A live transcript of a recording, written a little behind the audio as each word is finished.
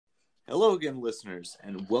Hello again, listeners,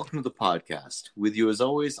 and welcome to the podcast. With you, as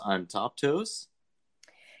always, I'm Top Toes.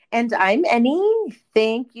 And I'm Annie.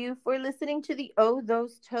 Thank you for listening to the Oh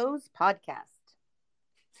Those Toes podcast.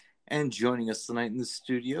 And joining us tonight in the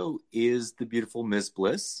studio is the beautiful Miss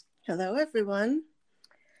Bliss. Hello, everyone.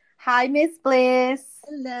 Hi, Miss Bliss.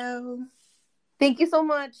 Hello. Thank you so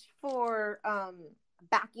much for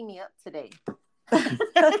backing me up today.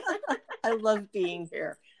 I love being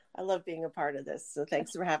here. I love being a part of this. So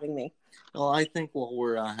thanks for having me. Well, I think while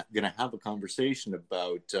we're going to have a conversation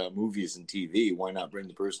about movies and TV, why not bring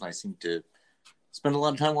the person I seem to spend a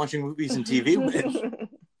lot of time watching movies and TV with?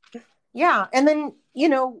 Yeah. And then,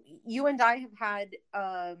 you and I have had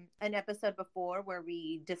an episode before where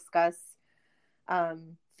we discuss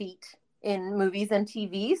feet in movies and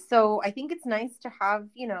TV. So I think it's nice to have,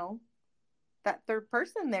 that third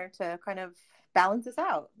person there to kind of balance us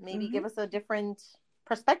out. Maybe give us a different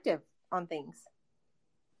perspective on things.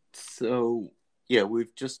 So, yeah,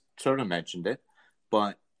 we've just sort of mentioned it,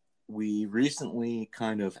 but we recently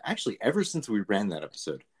actually, ever since we ran that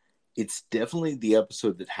episode, it's definitely the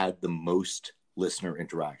episode that had the most listener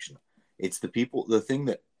interaction. It's the thing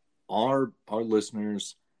that our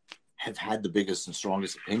listeners have had the biggest and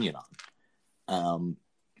strongest opinion on.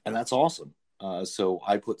 And that's awesome. So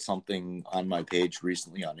I put something on my page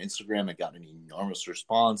recently on Instagram. I got an enormous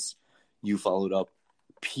response. You followed up.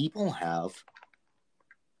 People have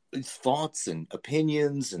thoughts and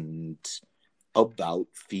opinions and about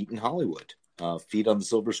feet in Hollywood, feet on the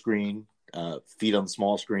silver screen, feet on the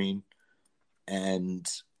small screen, and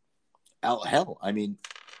hell, I mean,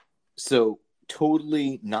 so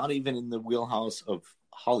totally not even in the wheelhouse of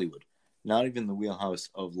Hollywood, not even the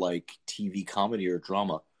wheelhouse of like TV comedy or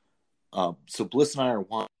drama. So Bliss and I are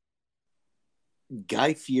watching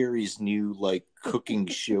Guy Fieri's new like cooking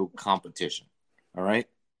show competition. All right.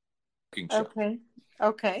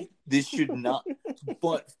 Okay. This should not,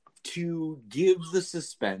 but to give the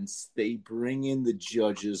suspense, they bring in the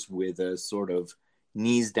judges with a sort of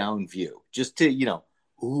knees down view, just to,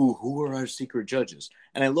 who are our secret judges?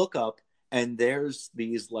 And I look up and there's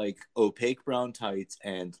these like opaque brown tights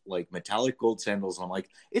and like metallic gold sandals. And I'm like,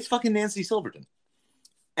 it's fucking Nancy Silverton.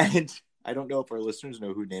 And I don't know if our listeners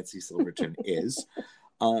know who Nancy Silverton is.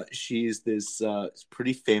 She's this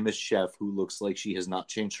pretty famous chef who looks like she has not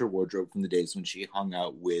changed her wardrobe from the days when she hung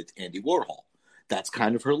out with Andy Warhol. That's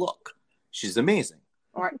kind of her look. She's amazing.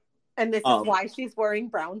 All right. And this is why she's wearing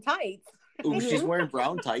brown tights. She's wearing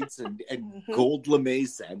brown tights and gold lame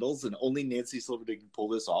sandals, and only Nancy Silverton can pull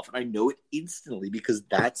this off. And I know it instantly because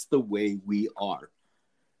that's the way we are.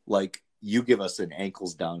 Like, you give us an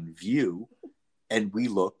ankles down view, and we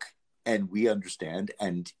look and we understand,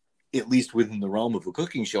 and at least within the realm of a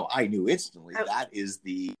cooking show, I knew instantly that is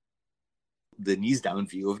the knees down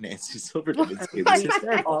view of Nancy Silverton. We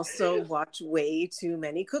also watch way too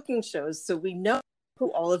many cooking shows, so we know who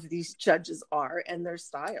all of these judges are and their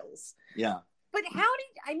styles. Yeah. But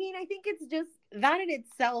I think it's just that in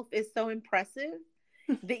itself is so impressive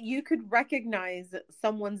that you could recognize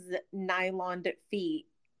someone's nyloned feet.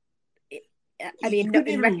 You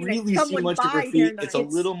couldn't really see much of her feet. It's a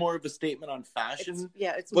little more of a statement on fashion.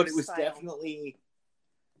 But it was style. Definitely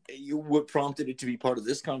what prompted it to be part of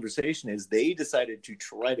this conversation is they decided to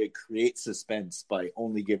try to create suspense by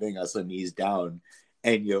only giving us a knees down.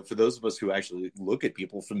 And for those of us who actually look at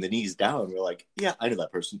people from the knees down, we're like, yeah, I know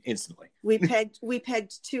that person instantly. We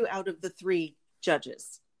pegged 2 out of the 3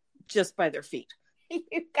 judges just by their feet.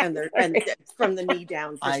 and from the knee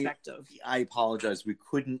down perspective. I apologize. We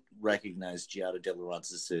couldn't recognize Giada De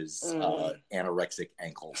Laurentiis' anorexic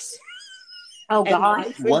ankles. Oh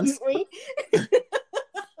God! Once,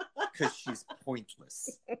 because she's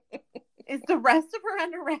pointless. Is the rest of her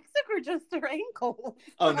anorexic or just her ankles?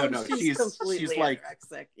 Oh no, she's like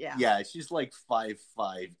anorexic. Yeah, she's like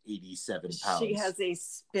 5'5", 87 pounds. She has a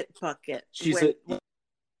spit bucket.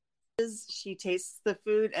 She tastes the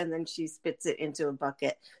food and then she spits it into a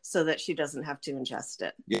bucket so that she doesn't have to ingest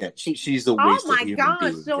it. Yeah, she's a waste of human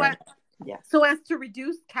being. So as to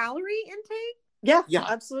reduce calorie intake? Yeah,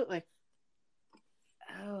 absolutely.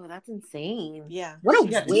 Oh, that's insane. Yeah. What a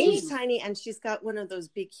waste. She's tiny and she's got one of those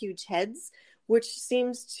big, huge heads, which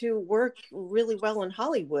seems to work really well in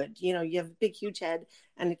Hollywood. You have a big, huge head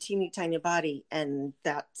and a teeny, tiny body, and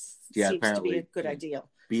that seems to be a good idea.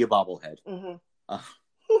 Be a bobblehead.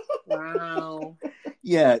 Wow.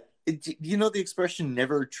 Yeah. The expression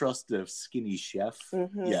never trust a skinny chef?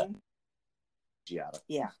 Yeah.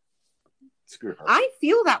 Yeah. Screw her. I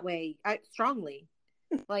feel that way strongly.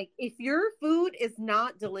 Like, if your food is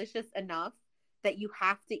not delicious enough that you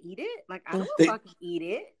have to eat it. Like, I don't fucking eat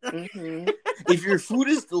it. Mm-hmm. If your food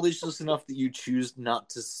is delicious enough that you choose not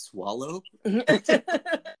to swallow,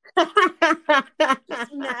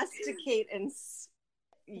 Just masticate and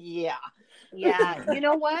yeah. Yeah. You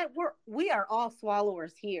know what? We are all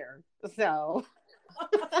swallowers here. So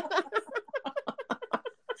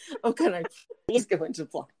oh, can I please go into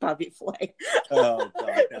Bobby Flay? Oh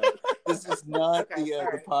God, no. This is not the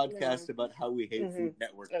right. podcast about how we hate Food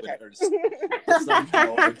Network, Okay. but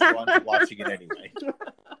somehow I'm drawn to watching it anyway.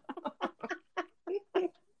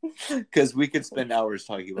 Because we could spend hours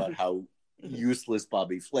talking about how useless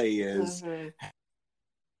Bobby Flay is,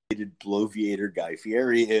 hated bloviator Guy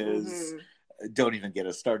Fieri is. Don't even get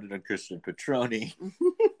us started on Christian Petroni.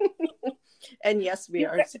 And yes, we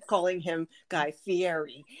are calling him Guy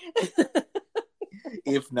Fieri.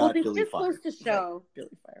 If not, this Billy just Fire. goes to show. Right. Billy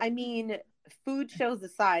Fire. I mean, food shows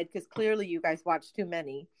aside, because clearly you guys watch too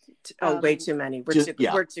many. Way too many. We can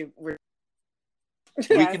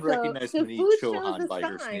recognize Manish Chauhan by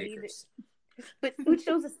her sneakers. But food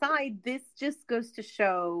shows aside, this just goes to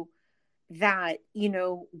show that, you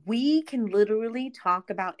know, we can literally talk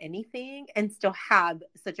about anything and still have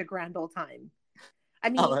such a grand old time. I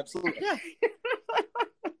mean, oh, absolutely.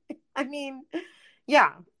 I mean,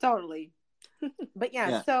 yeah, totally. But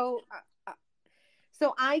yeah. So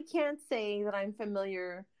I can't say that I'm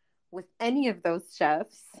familiar with any of those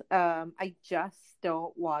chefs. I just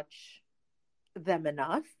don't watch them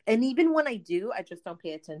enough. And even when I do, I just don't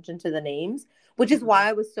pay attention to the names, which is why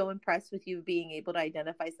I was so impressed with you being able to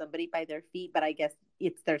identify somebody by their feet. But I guess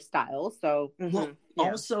it's their style. So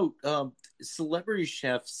also, celebrity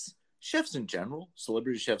chefs in general,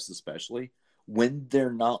 celebrity chefs especially, when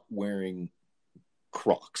they're not wearing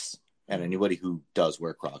Crocs, and anybody who does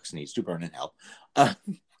wear Crocs needs to burn in hell.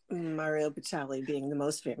 Mario Batali being the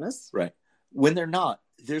most famous. Right. When they're not,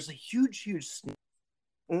 there's a huge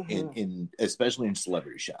in especially in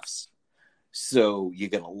celebrity chefs. So you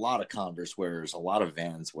get a lot of Converse wearers, a lot of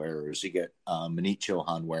Vans wearers. You get Manish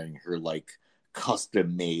Chauhan wearing her like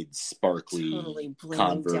custom made sparkly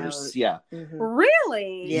Converse. Out. Yeah.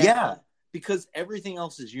 Really? Yeah. Because everything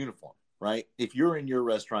else is uniform, right? If you're in your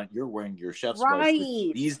restaurant, you're wearing your chef's whites,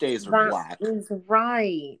 which these days are black. Is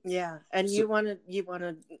right. Yeah. And so, you want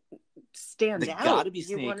to stand out. Got to be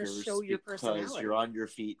you want to show your personality because you're on your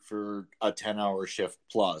feet for a 10-hour shift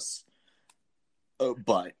plus.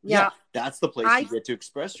 But that's the place you get to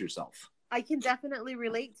express yourself. I can definitely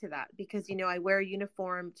relate to that because, you know, I wear a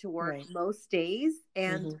uniform to work most days.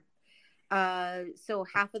 And so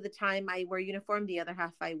half of the time I wear uniform, the other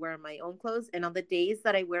half I wear my own clothes. And on the days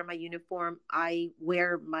that I wear my uniform, I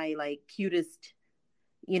wear my like cutest,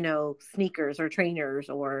 you know, sneakers or trainers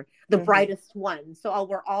or the brightest one. So I'll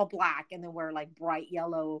wear all black and then wear like bright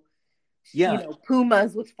yellow, you know,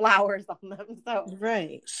 Pumas with flowers on them. So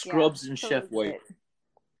scrubs and chef white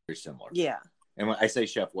very similar. Yeah. And when I say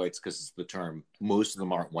chef whites, because it's the term, most of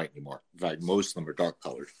them aren't white anymore. In fact, most of them are dark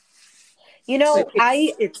colored. You know, so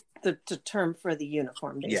it's the term for the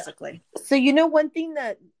uniform, basically. Yeah. So, you know, one thing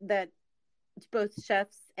that both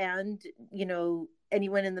chefs and, you know,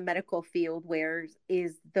 anyone in the medical field wears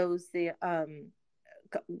is those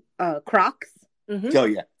Crocs. Oh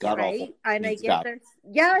yeah, god awful. And I get their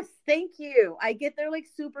yes, thank you. I get they're like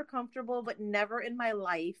super comfortable, but never in my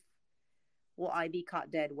life will I be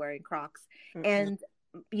caught dead wearing Crocs. And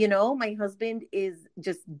you know, my husband is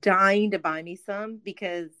just dying to buy me some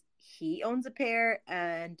because he owns a pair.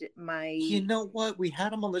 And you know what? We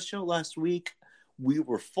had him on the show last week. We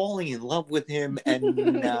were falling in love with him, and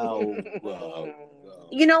now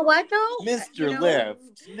you know what though, Mr.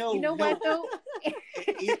 Lift. No, you know what though.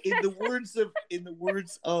 in the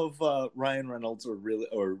words of Ryan Reynolds or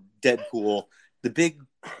Deadpool, the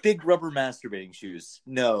big rubber masturbating shoes.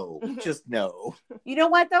 No, just no. You know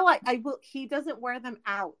what though? I will. He doesn't wear them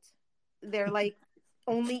out. They're like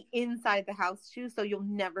only inside the house shoes, so you'll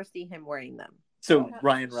never see him wearing them. So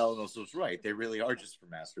Ryan Reynolds was right. They really are just for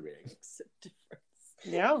masturbating.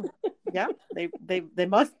 Yeah, they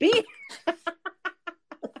must be.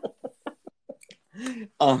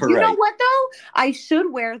 All right. You know what though? I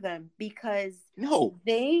should wear them because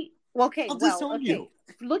they. Okay, I'll disown you.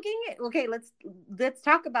 Let's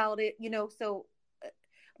talk about it. You know, so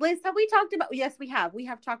Liz, have we talked about? Yes, we have. We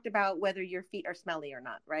have talked about whether your feet are smelly or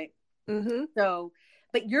not, right? So,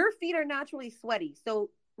 but your feet are naturally sweaty. So,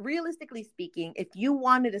 realistically speaking, if you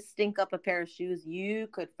wanted to stink up a pair of shoes, you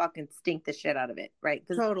could fucking stink the shit out of it, right?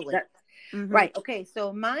 Totally. Right. Okay.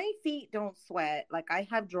 So my feet don't sweat. Like I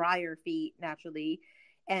have drier feet naturally,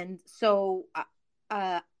 and so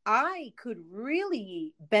I could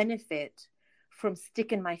really benefit from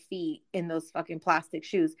sticking my feet in those fucking plastic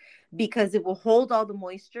shoes because it will hold all the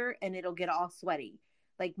moisture and it'll get all sweaty.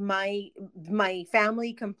 Like my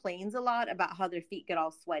family complains a lot about how their feet get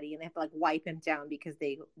all sweaty and they have to like wipe them down because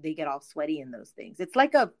they get all sweaty in those things. It's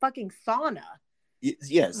like a fucking sauna.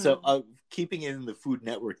 Yeah. So keeping it in the Food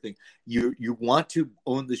Network thing, you want to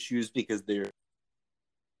own the shoes because they're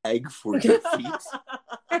egg for your feet.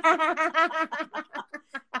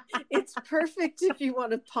 It's perfect if you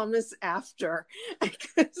want to pumice after.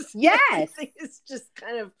 Yes. It's just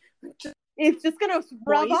kind of... It's just going to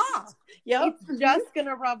rub off. Yep. It's just going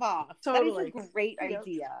to rub off. Totally. That is a great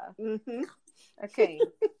idea. Mm-hmm. Okay.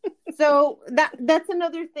 So that's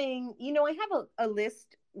another thing. You know, I have a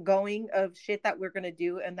list going of shit that we're going to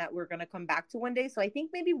do and that we're going to come back to one day. So I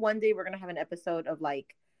think maybe one day we're going to have an episode of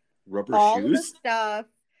like rubber all shoes? Of the stuff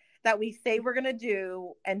that we say we're going to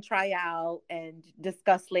do and try out and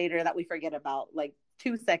discuss later that we forget about like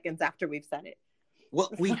 2 seconds after we've said it. Well,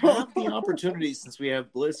 we have the opportunity, since we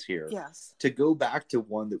have Bliss here, yes, to go back to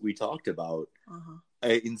one that we talked about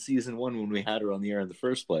in season 1 when we had her on the air in the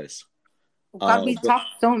first place. God, we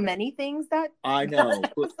talked so many things that I know.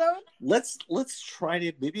 episode. Let's try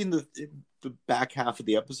to, maybe in the back half of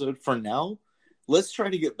the episode. For now, let's try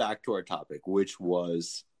to get back to our topic, which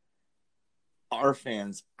was our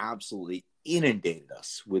fans absolutely inundated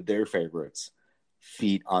us with their favorites: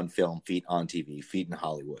 feet on film, feet on TV, feet in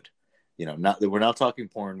Hollywood. You know, we're not talking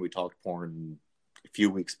porn. We talked porn a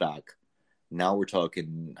few weeks back. Now we're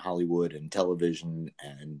talking Hollywood and television.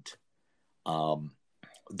 And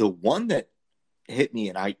the one that hit me,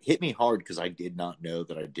 and I hit me hard because I did not know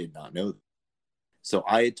that I did not know. So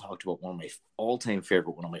I had talked about one of my all-time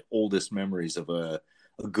favorite, one of my oldest memories of a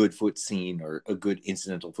good foot scene or a good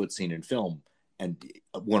incidental foot scene in film. And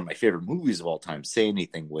one of my favorite movies of all time, Say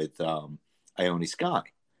Anything, with Ione Skye.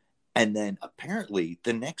 And then apparently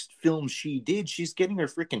the next film she did, she's getting her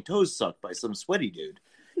freaking toes sucked by some sweaty dude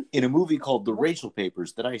in a movie called The Rachel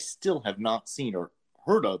Papers that I still have not seen or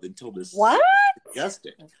heard of until this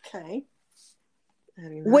suggested. Okay. So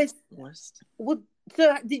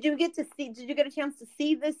did you get a chance to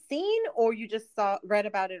see this scene, or you just read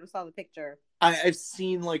about it or saw the picture? I've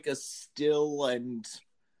seen like a still, and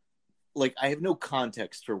like I have no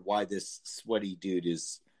context for why this sweaty dude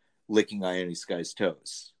is licking Ione Skye's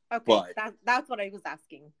toes. Okay, but that's what I was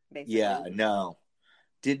asking, basically. Yeah, no.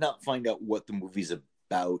 Did not find out what the movie's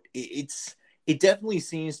about. It definitely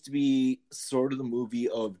seems to be sort of the movie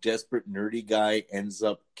of desperate nerdy guy ends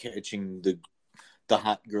up catching the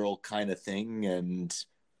hot girl kind of thing, and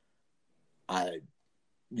I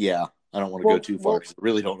don't want to go too far because I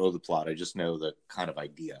really don't know the plot. I just know the kind of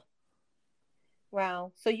idea.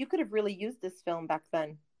 Wow. So you could have really used this film back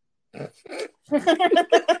then.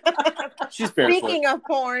 She's barefoot. Speaking of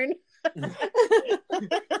porn.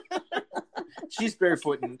 She's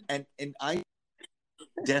barefoot and I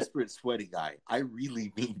desperate sweaty guy. I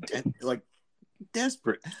really mean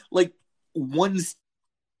desperate. Like one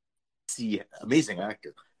see amazing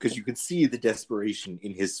actor because you can see the desperation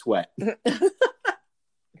in his sweat.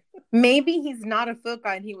 Maybe he's not a foot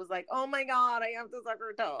guy and he was like, oh my God, I have to suck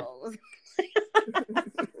her toes.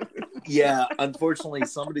 Yeah, unfortunately,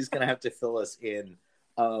 somebody's going to have to fill us in.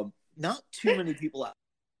 Not too many people out.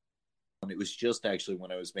 It was just actually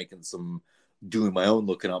when I was doing my own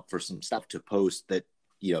looking up for some stuff to post that,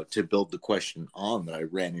 you know, to build the question on, that I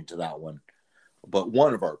ran into that one. But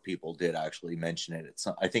one of our people did actually mention it.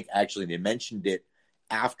 I think actually they mentioned it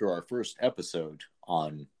after our first episode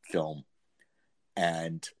on film.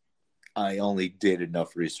 And I only did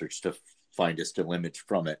enough research to find a still image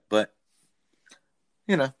from it. But,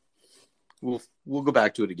 you know, we'll go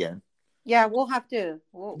back to it again. Yeah, we'll have to.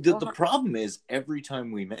 The problem is every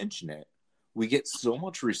time we mention it, we get so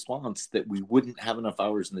much response that we wouldn't have enough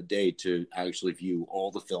hours in the day to actually view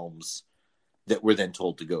all the films that we're then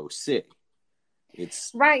told to go see.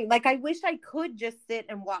 It's right. Like I wish I could just sit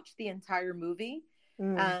and watch the entire movie,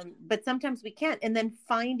 but sometimes we can't. And then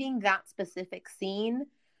finding that specific scene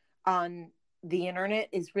on the internet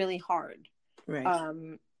is really hard. Right.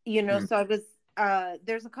 You know, so I was.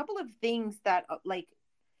 There's a couple of things that like.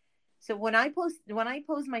 So when I posed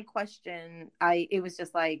my question, it was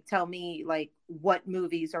just like, tell me like what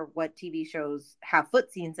movies or what TV shows have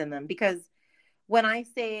foot scenes in them, because when I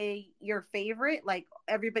say your favorite, like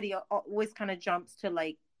everybody always kind of jumps to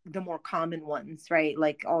like the more common ones, right?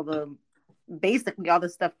 Like basically all the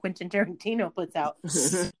stuff Quentin Tarantino puts out.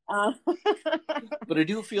 But I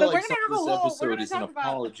do feel like some of this episode is an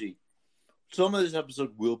apology. Some of this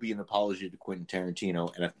episode will be an apology to Quentin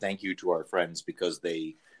Tarantino and a thank you to our friends, because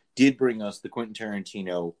they did bring us the Quentin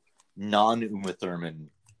Tarantino non-Uma Thurman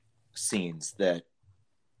scenes that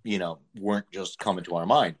weren't just coming to our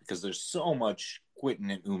mind, because there's so much Quentin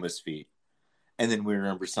and Uma's feet. And then we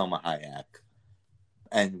remember Selma Hayek,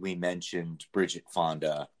 and we mentioned Bridget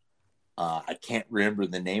Fonda. I can't remember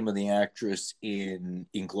the name of the actress in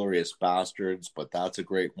Inglourious Bastards, but that's a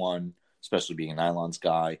great one, especially being Nylon's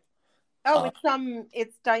guy. Oh,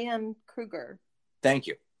 it's Diane Kruger. Thank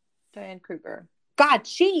you, Diane Kruger. God,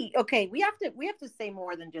 okay. We have to say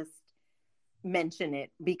more than just mention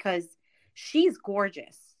it, because she's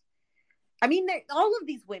gorgeous. I mean, all of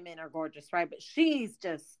these women are gorgeous, right? But she's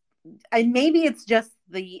just, and maybe it's just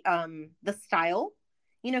the style,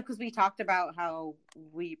 because we talked about how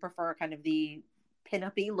we prefer kind of the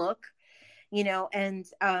pin-up-y look, and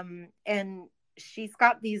she's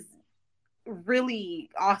got these really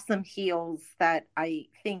awesome heels that I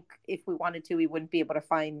think if we wanted to, we wouldn't be able to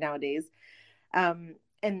find nowadays. And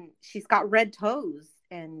she's got red toes,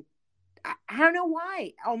 and I don't know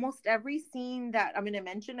why. Almost every scene that I'm going to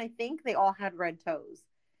mention, I think they all had red toes.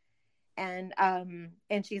 And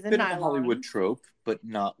she's in nylon. A Hollywood trope, but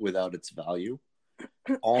not without its value.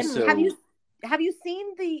 Also, have you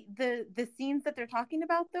seen the scenes that they're talking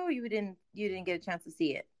about, though? Or you didn't get a chance to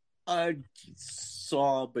see it? I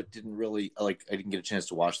saw, but didn't really I didn't get a chance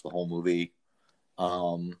to watch the whole movie.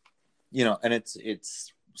 And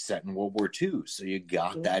it's set in World War II, so you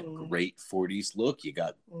got that great 40s look. You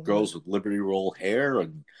got girls with Liberty Roll hair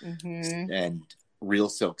and real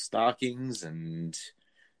silk stockings and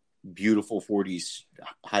beautiful 40s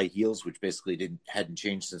high heels, which basically hadn't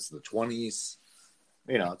changed since the 20s.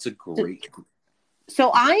 It's a great.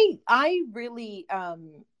 So I really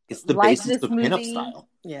it's the like basis of pinup style.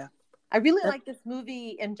 Yeah, I really like this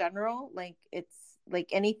movie in general. Like, it's like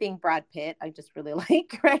anything Brad Pitt, I just really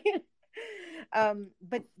like, right?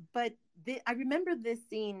 But I remember this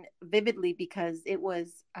scene vividly because it was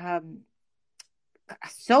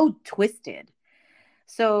so twisted.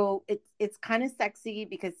 So it's kind of sexy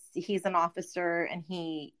because he's an officer, and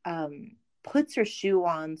he puts her shoe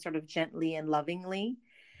on sort of gently and lovingly.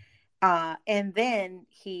 And then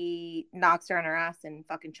he knocks her on her ass and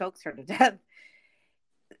fucking chokes her to death.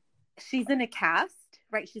 She's in a cast,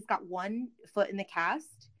 right? She's got one foot in the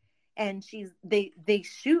cast, and they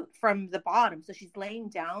shoot from the bottom. So she's laying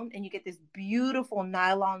down, and you get this beautiful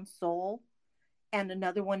nylon sole and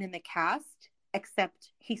another one in the cast, except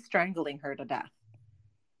he's strangling her to death.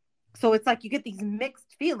 So it's like you get these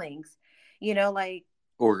mixed feelings, like,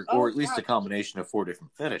 or at least a combination of 4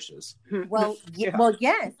 different fetishes. Well, well,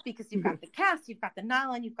 yes, because you've got the cast, you've got the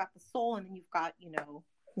nylon, you've got the sole, and then you've got,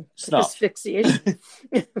 asphyxiation.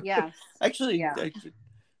 Yes. Actually, yeah.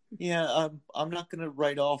 I'm not going to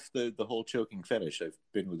write off the whole choking fetish. I've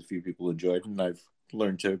been with a few people who enjoyed it, and I've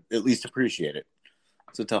learned to at least appreciate it.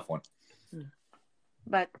 It's a tough one.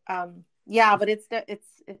 But but it's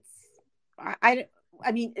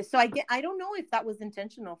I mean, so I don't know if that was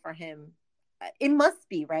intentional for him. It must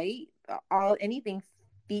be, right? Anything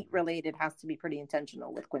feet related has to be pretty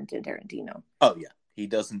intentional with Quentin Tarantino. Oh yeah, he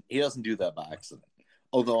doesn't do that by accident.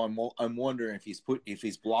 Although I'm wondering if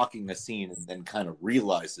he's blocking the scene and then kind of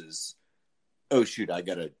realizes, oh shoot, I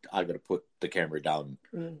gotta put the camera down.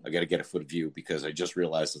 I gotta get a foot of view because I just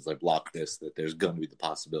realized as I block this that there's gonna be the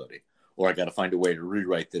possibility, or I gotta find a way to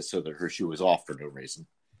rewrite this so that her shoe is off for no reason.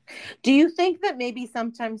 Do you think that maybe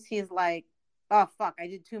sometimes he's like, oh fuck, I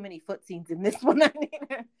did too many foot scenes in this one. I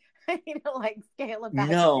need to like scale it back.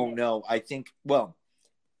 No, I think, well,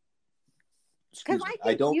 because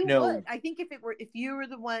I don't know. I think if you were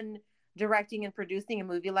the one directing and producing a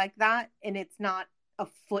movie like that, and it's not a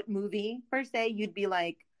foot movie per se, you'd be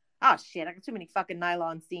like, oh shit, I got too many fucking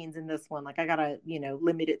nylon scenes in this one. Like, I gotta,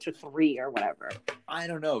 limit it to 3 or whatever. I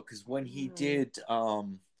don't know, because when he did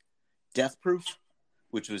Death Proof,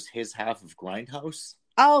 which was his half of Grindhouse.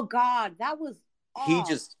 Oh God, that was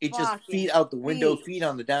just feet out the window, feet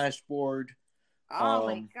on the dashboard. Oh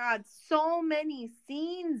my God, so many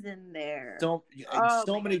scenes in there. So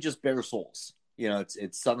many just bare souls.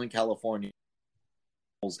 It's Southern California,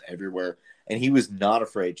 everywhere, and he was not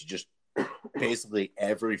afraid to just basically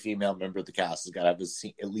every female member of the cast has got to have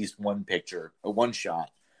at least one picture or one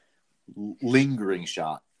shot, lingering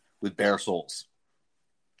shot with bare souls.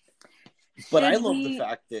 But I love the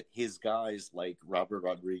fact that his guys like Robert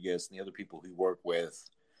Rodriguez and the other people he work with,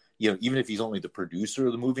 even if he's only the producer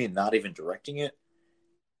of the movie and not even directing it,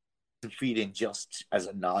 feed in just as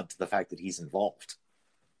a nod to the fact that he's involved.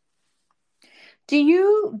 Did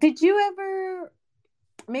you ever,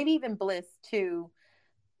 maybe even Bliss too,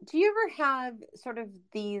 do you ever have sort of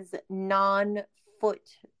these non-foot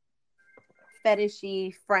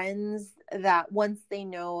fetishy friends that once they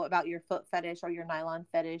know about your foot fetish or your nylon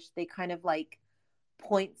fetish, they kind of like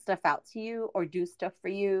point stuff out to you or do stuff for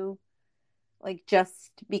you, like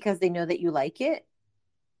just because they know that you like it.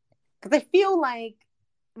 Because I feel like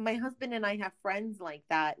my husband and I have friends like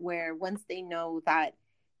that, where once they know that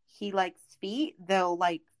he likes feet, they'll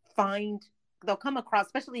come across,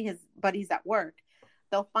 especially his buddies at work,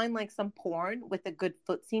 they'll find like some porn with a good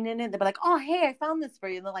foot scene in it. They'll be like, "Oh, hey, I found this for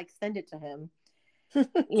you," and they'll like send it to him.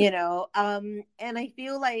 And I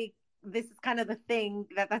feel like this is kind of the thing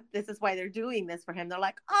that this is why they're doing this for him. They're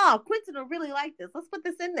like, "Oh, Quentin will really like this. Let's put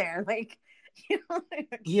this in there." Like,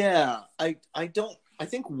 Yeah, I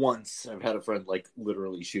think once I've had a friend like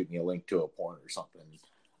literally shoot me a link to a porn or something.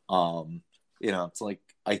 It's like,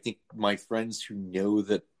 I think my friends who know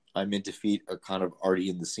that I'm into feet are kind of already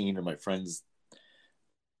in the scene, and my friends,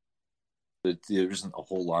 there isn't a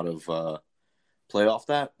whole lot of play off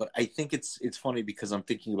that. But I think it's funny because I'm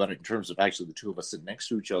thinking about it in terms of actually the two of us sitting next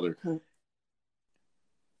to each other. Mm-hmm.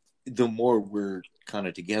 The more we're kind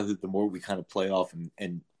of together, the more we kind of play off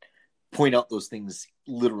and point out those things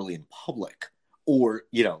literally in public. Or,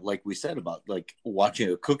 like we said about like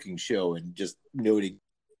watching a cooking show and just noting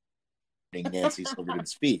Nancy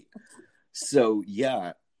Silverman's feet. So,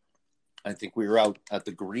 yeah, I think we were out at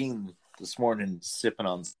the Green this morning sipping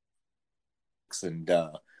on and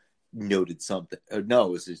noted something. No,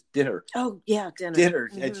 it was his dinner. Oh, yeah, dinner.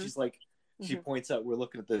 Mm-hmm. And she's like, she points out, we're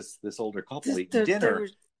looking at this older couple eating dinner.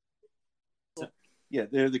 Yeah,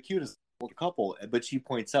 they're the cutest older couple, but she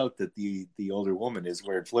points out that the older woman is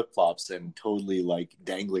wearing flip-flops and totally like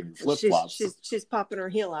dangling flip-flops. She's popping her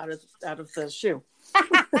heel out of the shoe.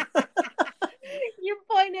 You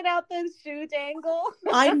pointed out the shoe dangle.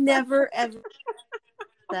 I never ever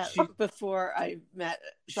that before I met.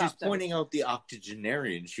 She's pointing out the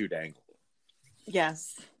octogenarian shoe dangle.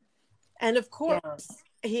 Yes, and of course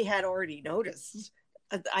he had already noticed.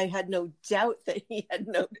 I had no doubt that he had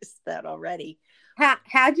noticed that already.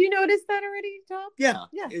 Had you noticed that already, Tom? Yeah.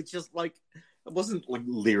 It's just like, it wasn't like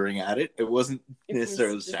leering at it. It wasn't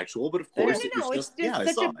necessarily sexual, but of course it was just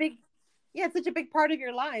such a big. Yeah, it's such a big part of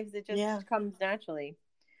your lives. It just comes naturally.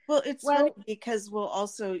 Well, it's funny because we'll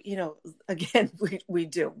also, again,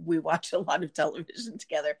 we watch a lot of television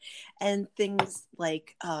together, and things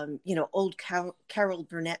like, old Carol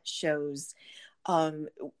Burnett shows,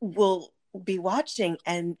 we'll be watching,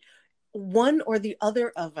 and one or the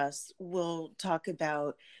other of us will talk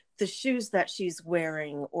about the shoes that she's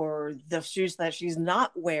wearing or the shoes that she's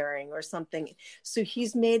not wearing or something. So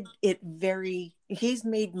he's made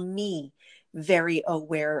me very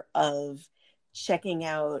aware of checking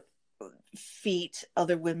out feet,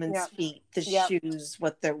 other women's feet, the shoes,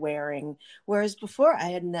 what they're wearing. Whereas before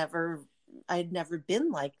I had never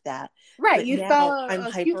been like that. Right. But you now saw I'm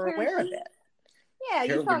hyper aware of it. Yeah,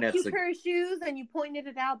 you saw a cute pair of shoes and you pointed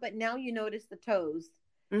it out, but now you notice the toes.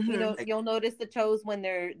 Mm-hmm. You'll notice the toes when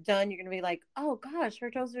they're done. You're gonna be like, "Oh gosh, her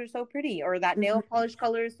toes are so pretty," or "That nail polish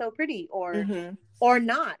color is so pretty," or or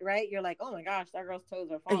not. Right? You're like, "Oh my gosh, that girl's toes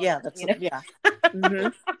are fine." Yeah, that's mm-hmm.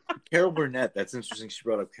 Carol Burnett. That's interesting. She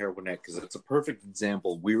brought up Carol Burnett because it's a perfect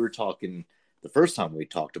example. We were talking the first time we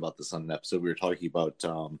talked about this on an episode. We were talking about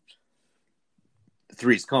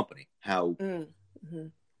Three's Company. How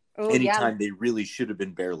anytime they really should have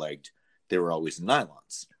been bare-legged, they were always in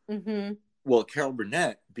nylons. Mm-hmm. Well, Carol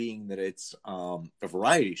Burnett, being that it's a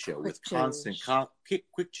variety show with constant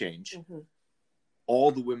quick change,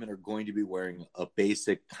 all the women are going to be wearing a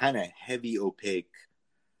basic kind of heavy, opaque,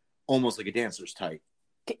 almost like a dancer's type.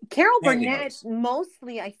 Carol Burnett,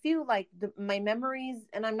 mostly, I feel like my memories,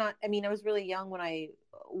 and I was really young when I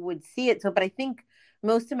would see it, but I think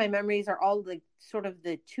most of my memories are all like sort of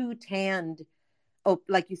the too tanned,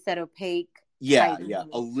 like you said, opaque. Yeah,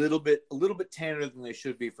 a little bit tanner than they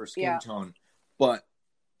should be for skin tone, but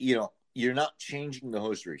you're not changing the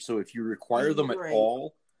hosiery. So if you require them at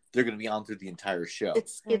all, they're going to be on through the entire show.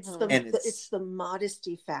 It's the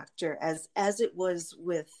modesty factor, as it was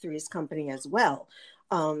with Three's Company as well.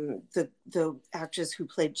 The actress who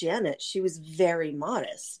played Janet, she was very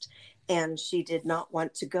modest, and she did not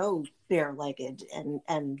want to go bare-legged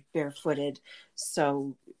and barefooted.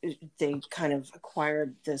 So they kind of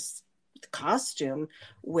acquired this costume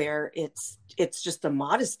where it's just a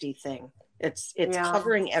modesty thing. It's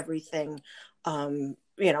covering everything, and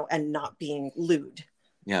not being lewd.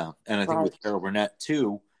 Yeah, and I think with Carol Burnett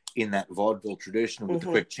too, in that vaudeville tradition with the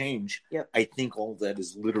quick change, I think all that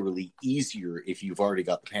is literally easier if you've already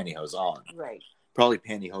got the pantyhose on. Right. Probably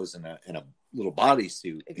pantyhose in a little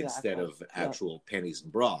bodysuit instead of actual panties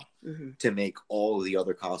and bra to make all of the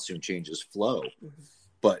other costume changes flow. Mm-hmm.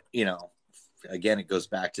 But again, it goes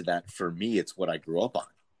back to that. For me, it's what I grew up on.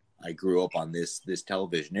 I grew up on this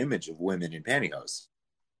television image of women in pantyhose.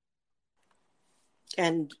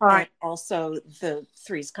 And also the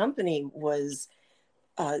Three's Company was,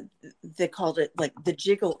 they called it like the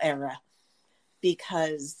jiggle era,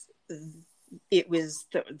 because it was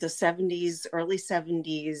the 70s, early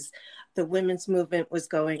 70s. The women's movement was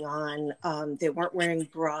going on. They weren't wearing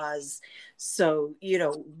bras. So,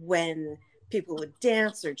 when people would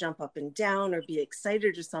dance or jump up and down or be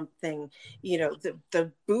excited or something,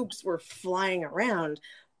 the boobs were flying around.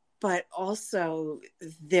 But also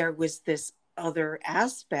there was this other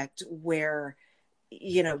aspect where,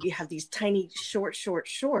 you have these tiny short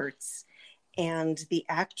shorts, and the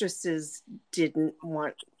actresses didn't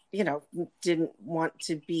want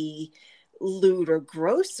to be lewd or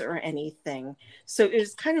gross or anything. So it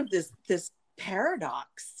was kind of this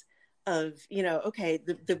paradox of, okay,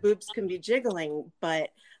 the boobs can be jiggling,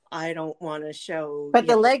 but I don't want to show. But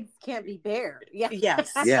the legs can't be bare. Yeah.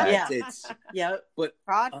 Yes. Yeah. It's yeah. But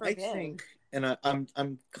God I think, and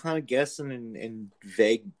I'm kind of guessing in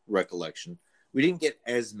vague recollection, we didn't get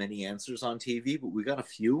as many answers on TV, but we got a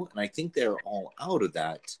few, and I think they're all out of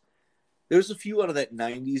that. There's a few out of that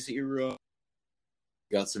 90s era.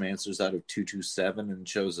 Got some answers out of 227 and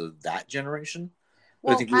shows of that generation.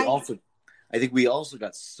 But well, I think we also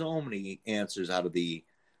got so many answers out of the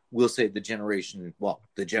Generation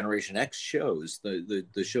X shows,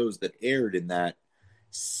 the shows that aired in that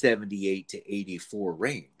 78 to 84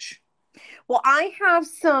 range. Well, I have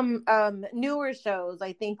some newer shows,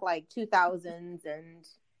 I think like 2000s and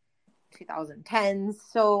 2010s.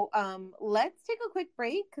 So let's take a quick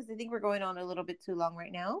break because I think we're going on a little bit too long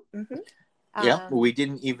right now. Mm-hmm. Yeah, we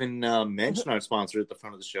didn't even mention our sponsor at the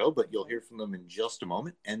front of the show, but you'll hear from them in just a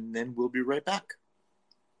moment, and then we'll be right back.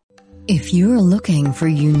 If you're looking for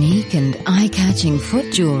unique and eye-catching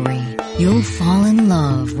foot jewelry, you'll fall in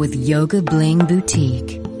love with Yoga Bling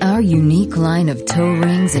Boutique. Our unique line of toe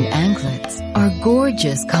rings and anklets are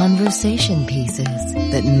gorgeous conversation pieces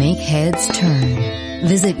that make heads turn.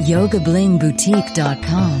 Visit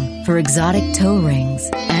yogablingboutique.com for exotic toe rings,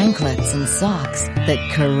 anklets, and socks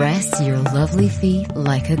that caress your lovely feet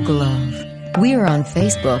like a glove. We are on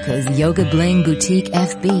Facebook as Yoga Bling Boutique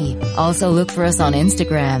FB. Also look for us on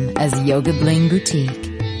Instagram as Yoga Bling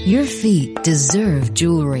Boutique. Your feet deserve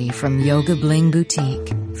jewelry from Yoga Bling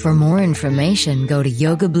Boutique. For more information, go to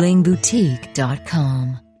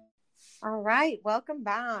yogablingboutique.com. All right, welcome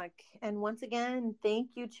back. And once again, thank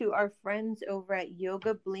you to our friends over at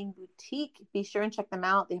Yoga Bling Boutique. Be sure and check them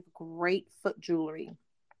out. They have great foot jewelry.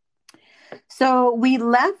 So we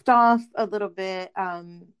left off a little bit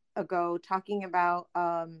ago talking about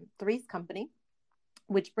Three's Company,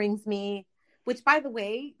 which by the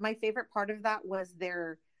way, my favorite part of that was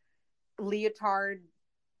their leotard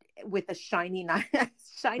with the shiny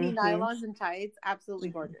nylons and tights. Absolutely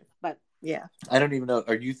gorgeous. But yeah, I don't even know,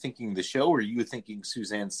 are you thinking the show, or are you thinking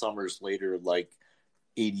Suzanne Summers later, like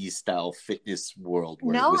 80s style fitness world?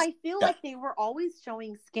 No, I feel like they were always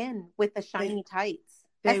showing skin with the shiny tights.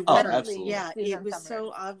 Absolutely. Yeah, it was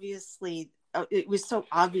so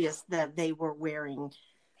obvious that they were wearing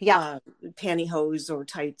pantyhose or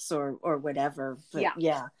tights or whatever. But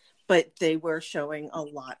but they were showing a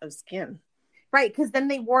lot of skin. Right, because then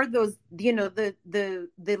they wore those, the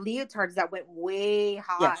leotards that went way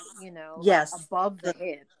high, above the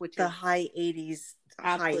hip, which the is high 80s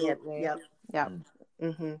high hip. Yep. Yeah.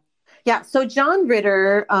 Mm-hmm. Yeah. So John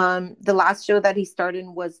Ritter, the last show that he starred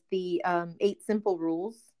in was the 8 Simple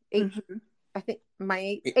Rules. I think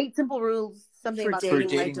my 8 Simple Rules, something for about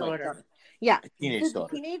dating my daughter. Yeah, teenage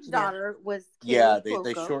daughter. Teenage daughter was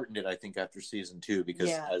they shortened it, I think, after season 2 because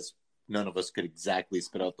as none of us could exactly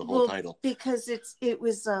spit out the whole title, because it's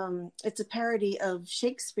a parody of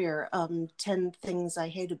Shakespeare, 10 Things I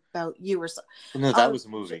Hate About You or so. No, that was a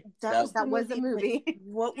movie. That was a movie.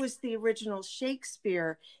 What was the original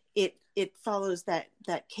Shakespeare? It follows that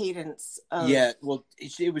cadence of,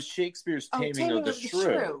 it was Shakespeare's Taming of the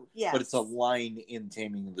Shrew. Yes. But it's a line in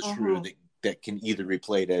Taming of the Shrew that can either be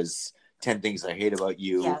played as 10 Things I Hate About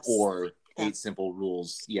You or 8 Simple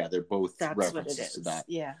Rules. Yeah, they're both references to that.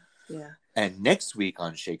 Yeah. And next week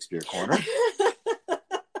on Shakespeare Corner,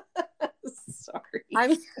 sorry, I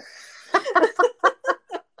was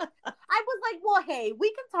like, well, hey,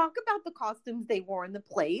 we can talk about the costumes they wore in the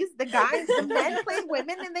plays. The men played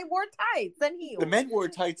women, and they wore tights and heels. The men wore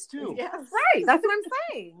tights too. Yes, right. That's what I'm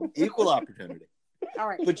saying. Equal opportunity. All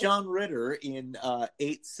right. But John Ritter in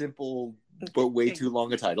 8 Simple but way too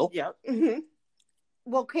long a title. Yep.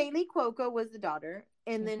 Well, Kaylee Cuoco was the daughter,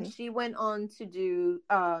 and then she went on to do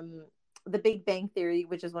The Big Bang Theory,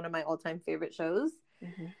 which is one of my all-time favorite shows.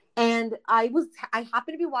 And I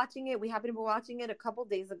happened to be watching it. We happened to be watching it a couple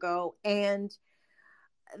days ago, and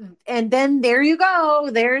and then there you go.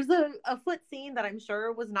 There's a foot scene that I'm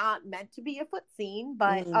sure was not meant to be a foot scene,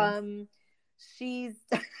 but she's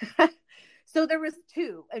so there was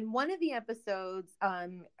two. In one of the episodes,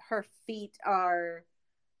 her feet are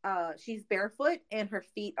she's barefoot and her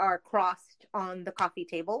feet are crossed on the coffee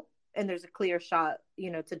table, and there's a clear shot,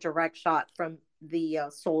 it's a direct shot from the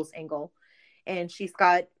soles angle, and she's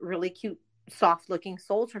got really cute soft looking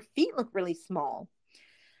soles. Her feet look really small.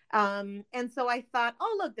 And so I thought,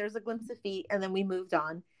 oh, look, there's a glimpse of feet. And then we moved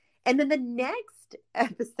on. And then the next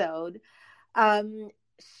episode,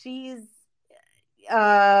 she's,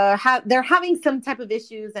 they're having some type of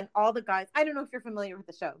issues, and all the guys, I don't know if you're familiar with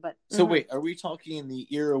the show, but. So wait, are we talking in the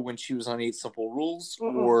era when she was on 8 Simple Rules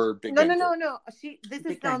or Big Bang Theory? No. This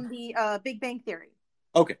is on the Big Bang Theory.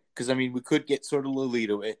 Okay, because I mean, we could get sort of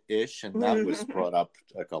Lolita-ish, and that was brought up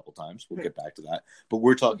a couple times. We'll get back to that. But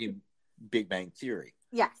we're talking Big Bang Theory.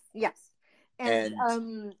 Yes. And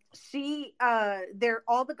they're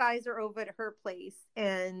all the guys are over at her place,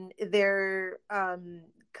 and they're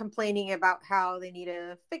complaining about how they need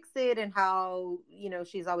to fix it, and how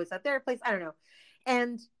she's always at their place. I don't know.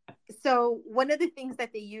 And so one of the things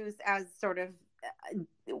that they use as sort of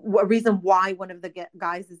a reason why one of the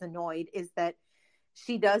guys is annoyed is that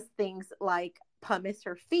she does things like pumice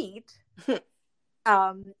her feet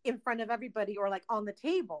in front of everybody, or like on the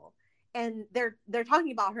table. And they're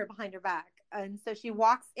talking about her behind her back. And so she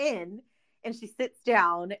walks in and she sits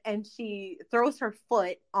down and she throws her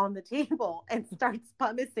foot on the table and starts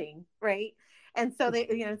pumicing, right? And so they,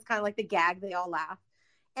 it's kind of like the gag, they all laugh.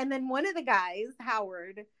 And then one of the guys,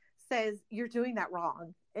 Howard, says, "You're doing that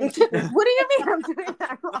wrong." And she goes, "What do you mean I'm doing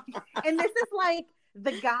that wrong?" And this is like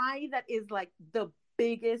the guy that is like the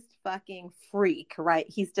biggest fucking freak, right?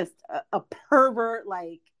 He's just a pervert,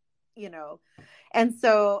 like, and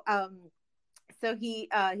so so he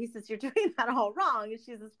says, "You're doing that all wrong." And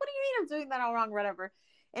she says, "What do you mean I'm doing that all wrong?" Whatever.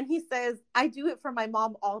 And he says, "I do it for my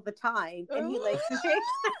mom all the time." And he like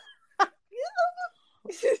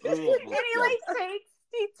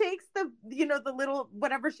takes the the little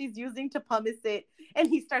whatever she's using to pumice it, and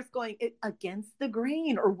he starts going it against the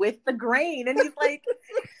grain or with the grain, and he's like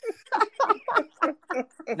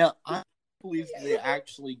Now I believe they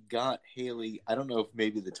actually got Haley. I don't know if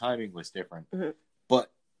maybe the timing was different,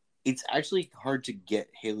 but it's actually hard to get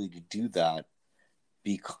Haley to do that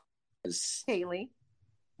because Haley.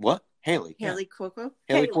 What? Haley Cuoco?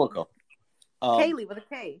 Haley Cuoco. Kaylee with a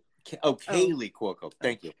K. Kaylee Cuoco.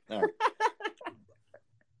 Thank you. All right.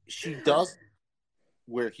 She does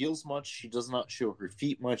wear heels much. She does not show her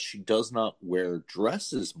feet much. She does not wear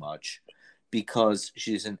dresses much because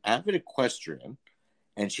she's an avid equestrian,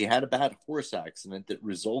 and she had a bad horse accident that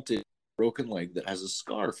resulted in a broken leg that has a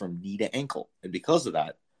scar from knee to ankle. And because of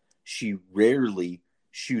that, she rarely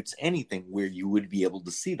shoots anything where you would be able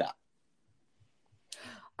to see that.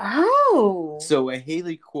 Oh. So a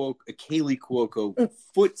Kaylee Cuoco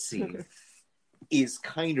foot scene is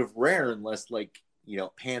kind of rare unless, like,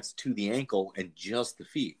 pants to the ankle and just the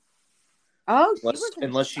feet. Oh,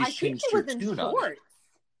 unless she's changed her tune on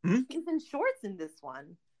it. She's in shorts in this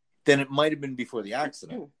one. Then it might have been before the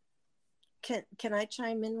accident. Can I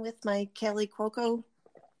chime in with my Kaley Cuoco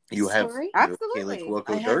You have story? Absolutely. Kaley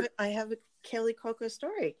Cuoco dirt? I have a Kaley Cuoco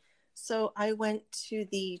story. So I went to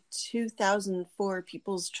the 2004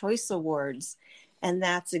 People's Choice Awards, and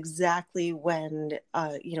that's exactly when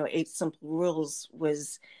 8 Simple Rules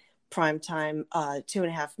was primetime,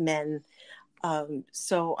 2.5 Men.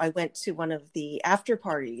 So I went to one of the after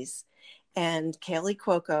parties, and Kaley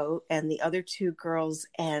Cuoco and the other two girls,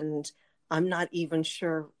 and I'm not even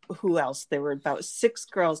sure who else. There were about 6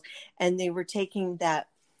 girls, and they were taking that,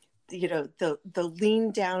 the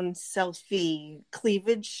lean down selfie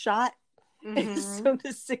cleavage shot. And so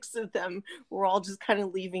the 6 of them were all just kind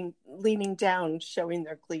of leaning down, showing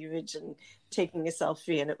their cleavage and taking a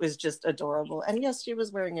selfie, and it was just adorable. And yes, she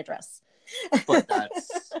was wearing a dress. But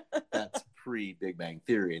that's pre Big Bang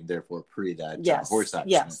Theory, and therefore pre that horse accident.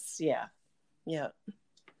 Yes, yeah.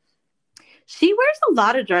 She wears a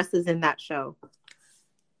lot of dresses in that show.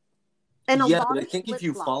 And but I think if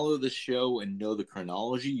you follow the show and know the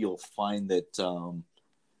chronology, you'll find that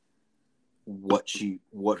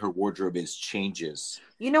what her wardrobe is changes.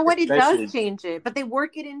 You know what? It does change it, but they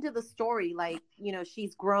work it into the story. Like,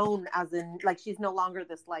 she's grown, as in, like, she's no longer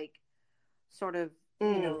this, like, sort of,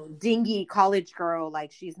 dingy college girl.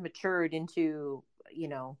 Like, she's matured into,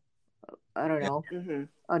 I don't know,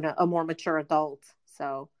 a more mature adult.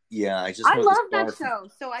 So yeah, I love that show.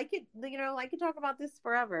 So I could, I could talk about this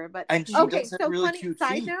forever. But and she does have really funny cute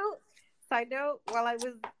side feet. note. While I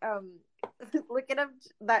was looking up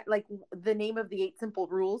that, like, the name of the 8 Simple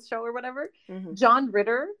Rules show or whatever. Mhm. John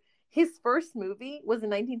Ritter, his first movie was in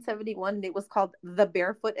 1971, and it was called The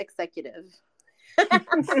Barefoot Executive.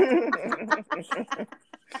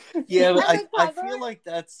 Yeah, but I feel like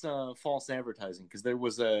that's false advertising, because there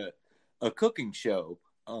was a cooking show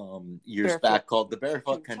years Barefoot. back called The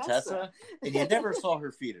Barefoot Contessa. Contessa, and you never saw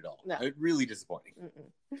her feet at all. No. Really disappointing.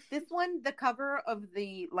 Mm-mm. This one, the cover of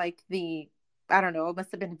the I don't know, it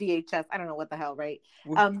must have been VHS. I don't know what the hell, right?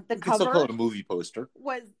 We The can still cover call it a movie poster.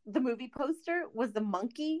 was the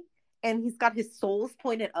monkey, and he's got his soles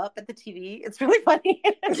pointed up at the TV. It's really funny.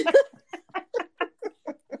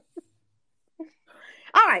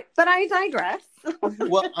 All right, but I digress.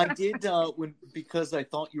 Well, I did because I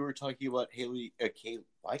thought you were talking about Haley.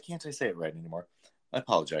 Why can't I say it right anymore? I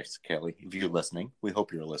apologize, Kelly, if you're listening. We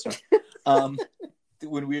hope you're a listener.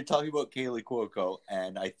 When we were talking about Kaylee Cuoco,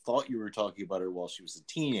 and I thought you were talking about her while she was a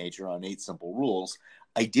teenager on 8 Simple Rules,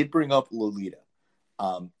 I did bring up Lolita.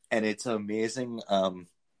 And it's amazing,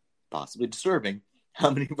 possibly disturbing, how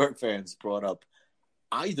many of our fans brought up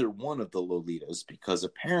either one of the Lolitas, because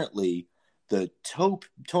apparently the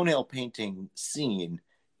toenail painting scene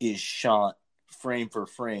is shot frame for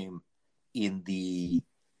frame in the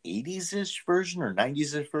 80s-ish version or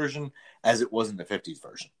 90s-ish version as it was in the 50s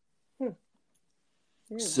version.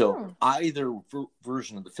 So either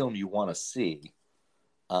version of the film you want to see,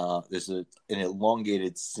 there's an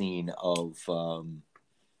elongated scene of,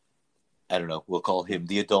 I don't know, we'll call him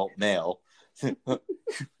the adult male,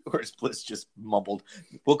 or as Bliss just mumbled,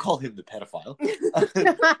 we'll call him the pedophile,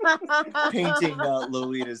 painting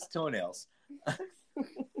Lolita's toenails.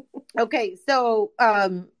 Okay, so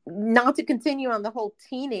not to continue on the whole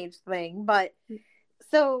teenage thing, but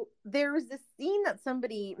so there was this scene that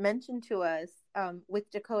somebody mentioned to us with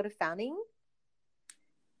Dakota Fanning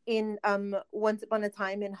in Once Upon a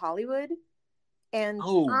Time in Hollywood, and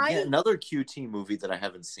another QT movie that I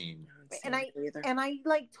haven't seen. And I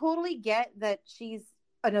like totally get that she's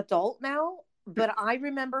an adult now, but I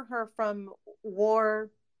remember her from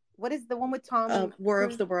War. What is the one with Tom? War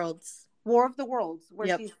of the Worlds. War of the Worlds,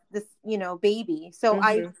 where she's this, baby. So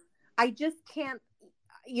I just can't.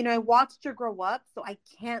 I watched her grow up, so I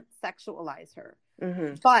can't sexualize her.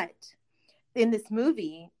 Mm-hmm. But in this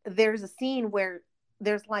movie, there's a scene where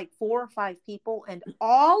there's like 4 or 5 people, and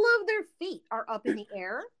all of their feet are up in the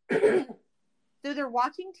air. So they're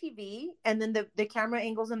watching TV, and then the camera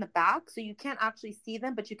angles in the back, so you can't actually see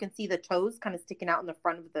them, but you can see the toes kind of sticking out in the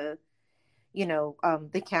front of the,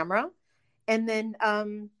 the camera. And then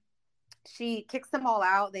she kicks them all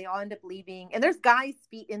out. They all end up leaving, and there's guys'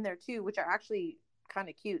 feet in there too, which are actually kind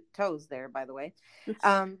of cute toes there, by the way.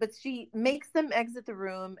 But she makes them exit the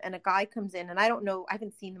room, and a guy comes in, and I don't know, I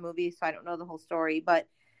haven't seen the movie, so I don't know the whole story, but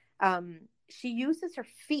she uses her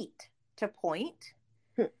feet to point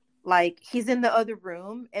like he's in the other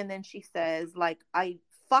room, and then she says, like, I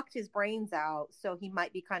fucked his brains out, so he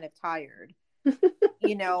might be kind of tired.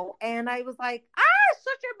 And I was like,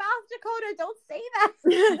 shut your mouth, Dakota, don't say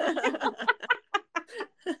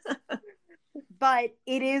that. But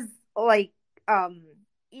it is like,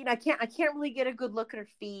 I can't really get a good look at her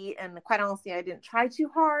feet, and quite honestly, I didn't try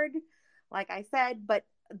too hard, like I said, but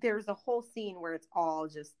there's a whole scene where it's all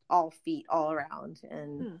feet all around,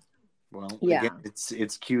 and again, it's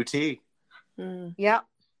QT. Yeah.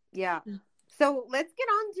 So let's get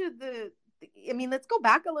on to let's go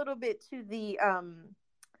back a little bit to the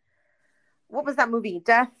what was that movie?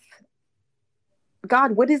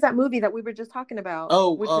 God, what is that movie that we were just talking about?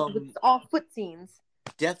 With all foot scenes.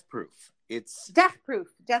 Death Proof. It's Death Proof.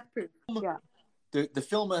 Yeah. The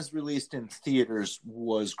film as released in theaters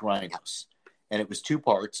was Grindhouse, and it was 2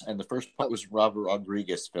 parts. And the first part was Robert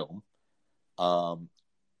Rodriguez' film.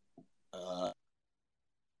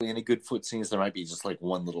 Any good foot scenes? There might be just like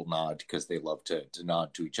one little nod because they love to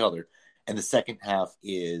nod to each other. And the second half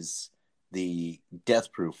is the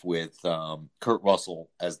Death Proof with Kurt Russell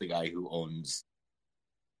as the guy who owns,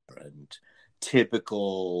 and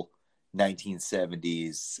typical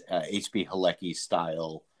 1970s H.B. Halecki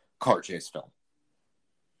style car chase film.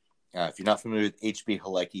 If you're not familiar with H.B.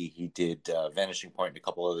 Halecki, he did Vanishing Point and a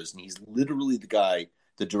couple others, and he's literally the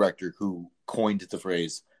director who coined the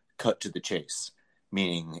phrase "cut to the chase,"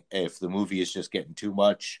 meaning if the movie is just getting too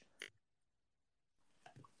much,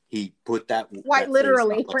 he put that quite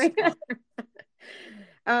literally. Right?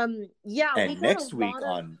 And next week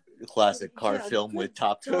on Classic Car Film with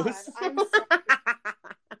Top Toes.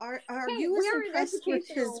 Are you as impressed with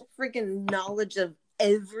his freaking knowledge of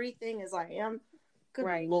everything as I am?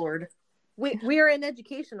 Good Lord. We're an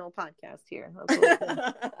educational podcast here.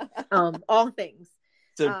 All things.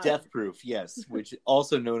 So Death Proof, yes, which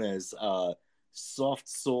also known as Soft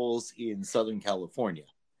Souls in Southern California.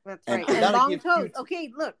 That's right. And long toes.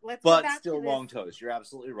 Okay, look, let's go back to this. But still long toes. You're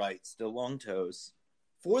absolutely right. Still long toes.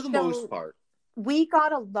 For the most part. We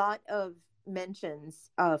got a lot of mentions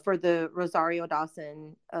for the Rosario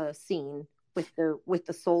Dawson scene with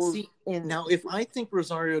the souls. Now, if I think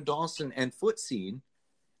Rosario Dawson and foot scene,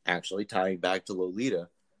 actually tying back to Lolita,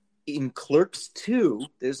 in Clerks 2,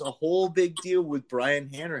 there's a whole big deal with Brian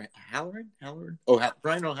Halloran?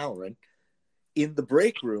 Brian O'Halloran in the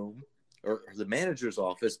break room or the manager's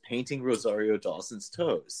office painting Rosario Dawson's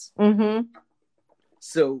toes. Mm-hmm.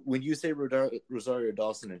 So when you say Rosario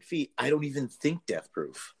Dawson and feet, I don't even think Death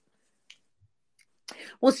Proof.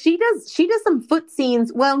 Well, she does some foot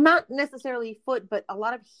scenes. Well, not necessarily foot, but a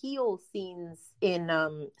lot of heel scenes in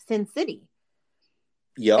Sin City.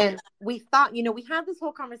 Yeah. And we thought, we had this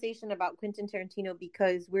whole conversation about Quentin Tarantino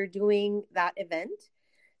because we're doing that event.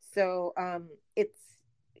 So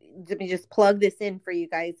let me just plug this in for you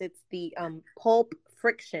guys. It's the Pulp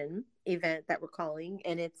Friction event that we're calling,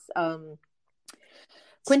 and it's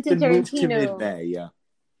Quentin Tarantino. Moved to mid-May, yeah.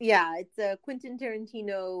 Yeah, it's a Quentin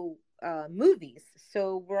Tarantino movies.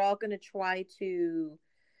 So we're all going to try to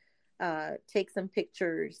take some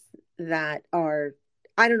pictures that are,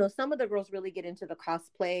 I don't know, some of the girls really get into the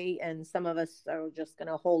cosplay, and some of us are just going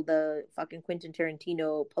to hold the fucking Quentin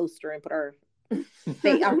Tarantino poster and put our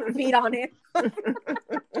feet on it.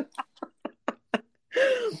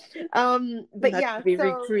 But yeah, be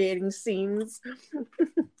recreating scenes.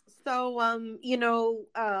 So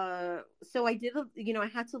so I did, I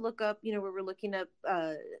had to look up, we were looking up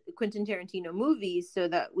Quentin Tarantino movies so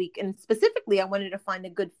that we can, specifically I wanted to find a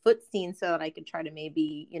good foot scene so that I could try to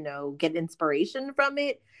maybe, get inspiration from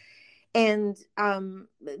it. And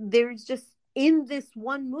there's just, in this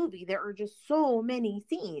one movie, there are just so many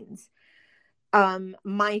scenes.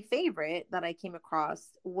 My favorite that I came across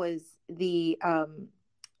was the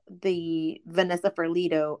Vanessa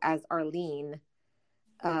Ferlito as Arlene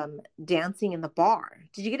dancing in the bar.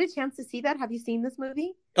 Did you get a chance to see that? Have you seen this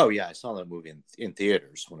movie? Oh yeah, I saw that movie in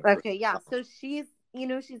theaters. Okay, yeah. So she's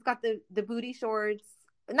got the booty shorts,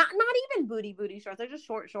 not even booty shorts. They're just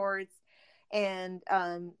short shorts, and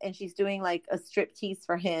she's doing like a strip tease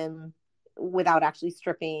for him without actually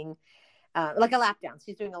stripping. Like a lap dance.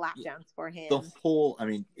 She's doing a lap dance for him. The whole,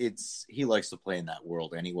 he likes to play in that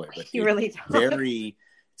world anyway, but he really does.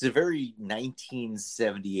 It's a very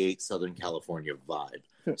 1978 Southern California vibe.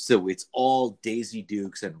 So it's all Daisy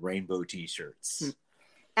Dukes and rainbow t-shirts.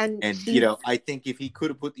 And I think if he could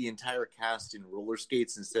have put the entire cast in roller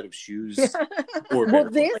skates instead of shoes. Well,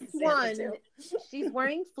 this one, she's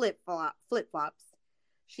wearing flip-flops.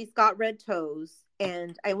 She's got red toes.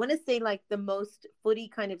 And I want to say like the most footy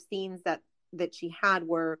kind of scenes that she had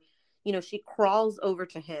were, she crawls over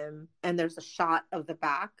to him and there's a shot of the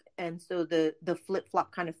back. And so the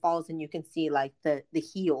flip-flop kind of falls and you can see like the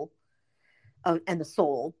heel and the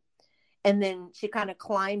sole. And then she kind of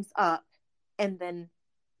climbs up and then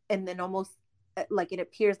almost like it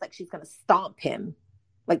appears like she's going to stomp him,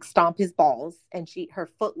 like stomp his balls. And her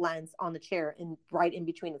foot lands on the chair and right in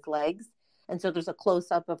between his legs. And so there's a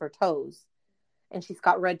close-up of her toes. And she's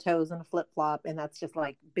got red toes and a flip-flop, and that's just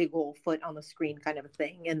like big old foot on the screen kind of a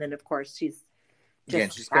thing. And then, of course, she's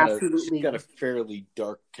got a fairly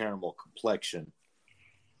dark caramel complexion.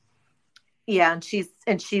 Yeah, and she's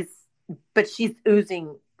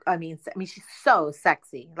oozing. I mean, she's so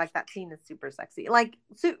sexy. Like that scene is super sexy, like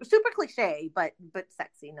super cliche, but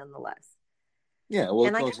sexy nonetheless. Yeah, well,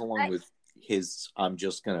 it goes along with his. I'm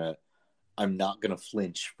not gonna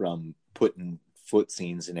flinch from putting foot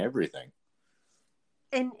scenes in everything.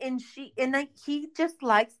 And he just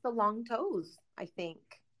likes the long toes, I think.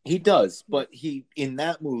 He does, but in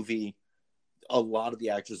that movie, a lot of the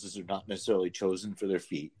actresses are not necessarily chosen for their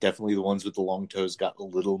feet. Definitely the ones with the long toes got a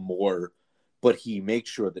little more, but he makes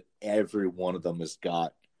sure that every one of them has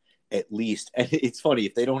got at least. And it's funny,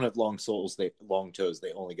 if they don't have long toes, they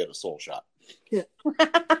only get a sole shot. Yeah.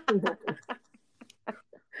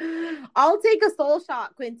 I'll take a soul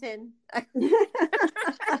shot, Quentin.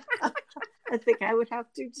 I think I would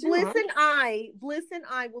have to too. Bliss and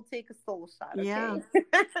I will take a soul shot. Okay? Yeah.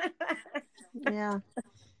 Yeah.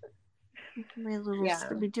 My little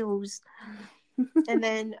stubby toes. And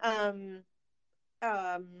then,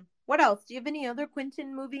 what else? Do you have any other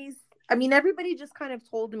Quentin movies? I mean, everybody just kind of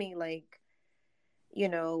told me like,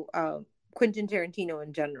 Quentin Tarantino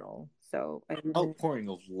in general. So outpouring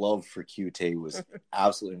of love for QT was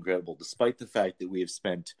absolutely incredible, despite the fact that we have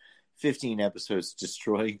spent 15 episodes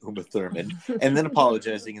destroying Uma Thurman and then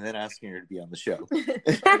apologizing and then asking her to be on the show.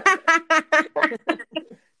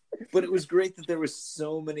 But it was great that there was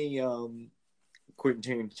so many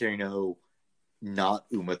Quentin Tarantino, not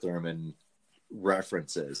Uma Thurman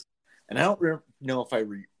references. And I don't know if I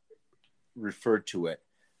referred to it.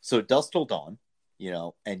 So Dusk Till Dawn,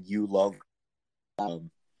 and you love, or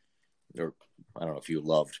I don't know if you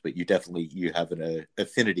loved, but you have an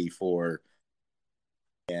affinity for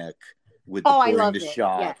with the pouring the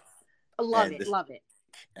shot. Yes. I love it.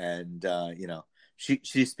 And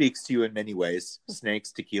she speaks to you in many ways: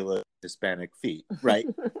 snakes, tequila, Hispanic feet. Right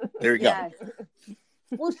there, you go.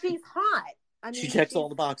 Well, she's hot. I mean, she checks all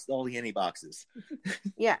the Annie boxes.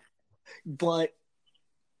 Yeah, but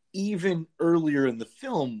even earlier in the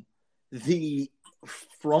film, the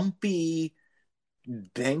frumpy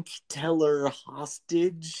bank teller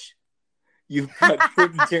hostage. You've got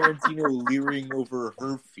Quentin Tarantino leering over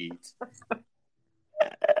her feet.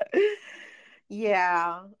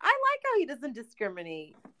 Yeah. I like how he doesn't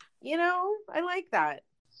discriminate. I like that.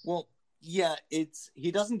 Well, yeah,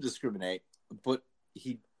 he doesn't discriminate, but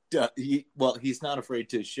he's not afraid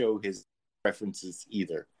to show his preferences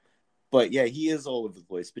either. But yeah, he is all over the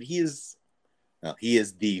place. But he is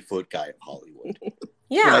the foot guy of Hollywood.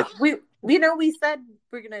 Yeah, right? we said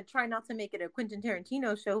we're gonna try not to make it a Quentin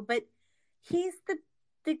Tarantino show, but he's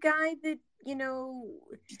the guy that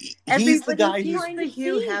he's the guy who's the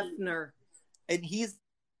Hugh Hefner, and he's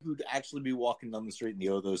who'd actually be walking down the street in the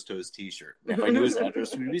Oh Those Toes t-shirt. If I knew his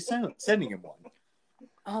address, we'd be sending him one.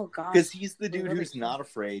 Oh God, because he's the dude who's not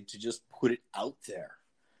afraid to just put it out there.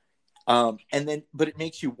 But it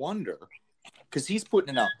makes you wonder, because he's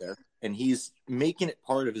putting it out there and he's making it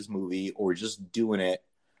part of his movie or just doing it,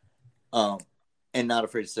 and not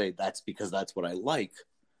afraid to say that's because that's what I like.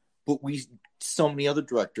 But so many other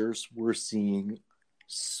directors were seeing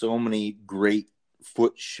so many great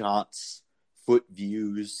foot shots, foot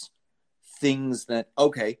views, things that,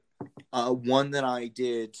 one that I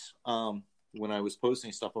did when I was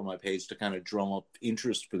posting stuff on my page to kind of drum up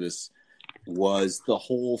interest for this was the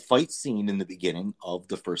whole fight scene in the beginning of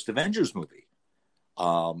the first Avengers movie.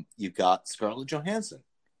 You got Scarlett Johansson.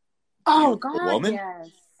 Oh God, woman. yes.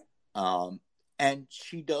 And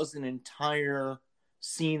she does an entire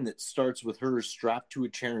scene that starts with her strapped to a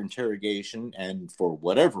chair interrogation, and for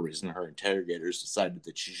whatever reason, her interrogators decided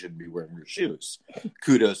that she shouldn't be wearing her shoes.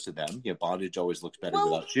 Kudos to them. Bondage always looks better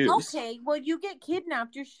without shoes. Okay, well, you get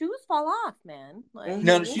kidnapped, your shoes fall off, man.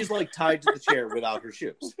 No, she's tied to the chair without her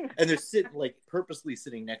shoes, and they're purposely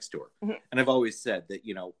sitting next to her. And I've always said that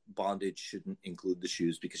bondage shouldn't include the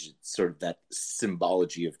shoes because it's sort of that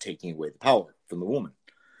symbology of taking away the power from the woman.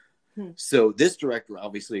 So this director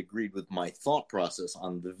obviously agreed with my thought process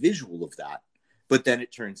on the visual of that, but then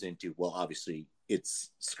it turns into, well, obviously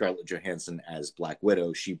it's Scarlett Johansson as Black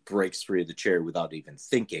Widow. She breaks free of the chair without even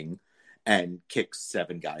thinking and kicks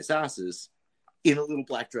 7 guys' asses in a little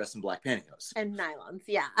black dress and black pantyhose. And nylons,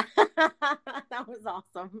 yeah. That was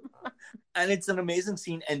awesome. And it's an amazing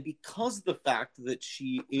scene, and because of the fact that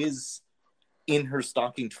she is in her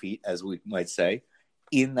stockinged feet, as we might say,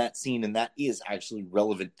 in that scene, and that is actually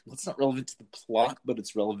relevant. Well, it's not relevant to the plot, but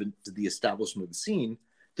it's relevant to the establishment of the scene.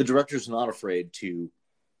 The director's not afraid to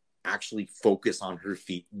actually focus on her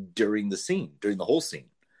feet during the whole scene.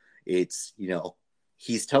 It's,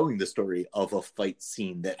 he's telling the story of a fight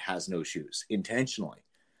scene that has no shoes intentionally.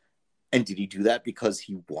 And did he do that because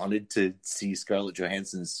he wanted to see Scarlett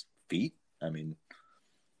Johansson's feet? I mean,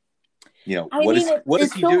 what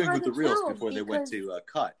is he doing with the reels before they went to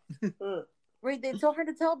cut? Right, it's so hard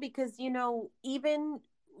to tell because, even,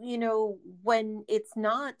 when it's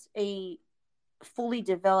not a fully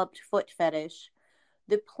developed foot fetish,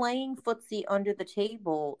 the playing footsie under the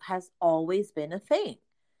table has always been a thing,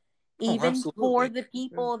 even for the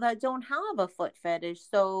people that don't have a foot fetish.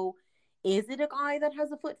 So is it a guy that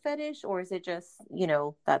has a foot fetish, or is it just,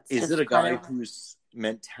 that's is just it a guy whose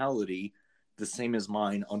mentality, the same as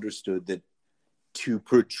mine, understood that to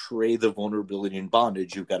portray the vulnerability in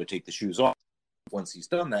bondage, you've got to take the shoes off. Once he's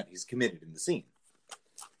done that, he's committed in the scene.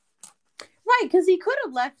 Right, because he could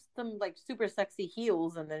have left some super sexy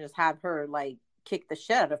heels and then just have her kick the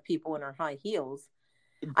shit out of people in her high heels.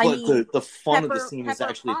 But the fun of the scene is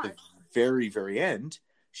actually at the very, very end.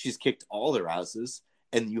 She's kicked all their asses,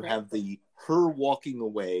 and you have her walking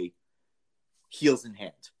away, heels in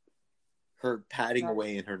hand. Her padding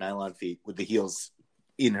away in her nylon feet with the heels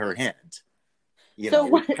in her hand. It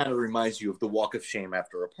kind of reminds you of the walk of shame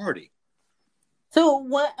after a party. So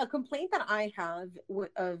a complaint that I have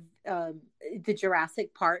of the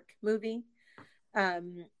Jurassic Park movie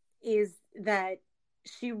is that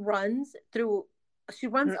she runs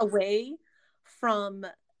away from,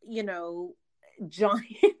 giant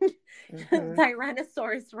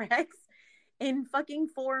Tyrannosaurus Rex in fucking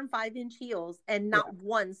 4 and 5 inch heels, and not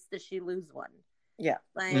once does she lose one. Yeah.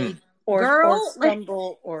 Like, or girl,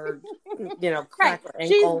 stumble, or right. crack her ankle.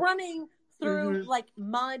 She's running through like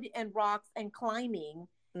mud and rocks and climbing,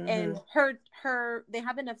 and her they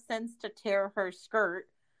have enough sense to tear her skirt,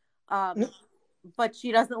 but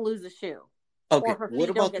she doesn't lose a shoe. Okay, what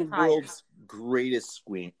about the world's greatest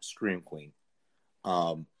scream queen?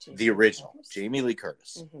 The original, Jamie Lee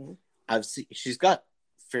Curtis. She's got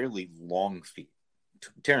fairly long feet.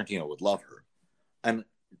 Tarantino would love her. And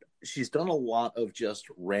she's done a lot of just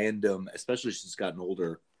random, especially as she's gotten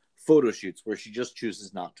older, photo shoots where she just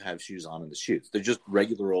chooses not to have shoes on in the shoots. They're just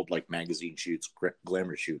regular old like magazine shoots,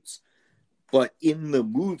 glamour shoots. But in the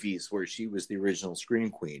movies where she was the original scream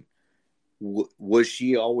queen, was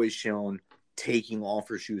she always shown taking off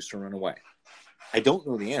her shoes to run away? I don't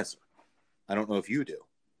know the answer. I don't know if you do.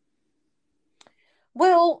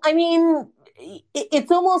 Well, I mean,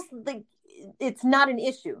 it's almost like it's not an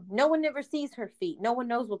issue. No one ever sees her feet. No one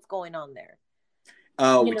knows what's going on there.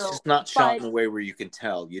 Oh, it's just not shot in a way where you can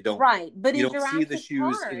tell. You don't. Right, but you don't Jurassic see the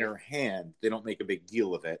shoes Park, in her hand. They don't make a big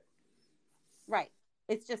deal of it. Right.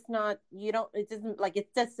 It's just not. You don't. It doesn't like. It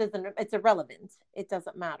just doesn't. It's irrelevant. It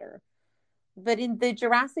doesn't matter. But in the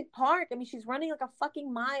Jurassic Park, I mean, she's running like a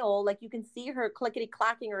fucking mile. Like you can see her clickety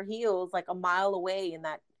clacking her heels like a mile away in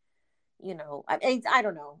that. I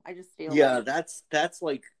don't know. I just feel like... that's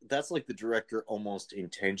like the director almost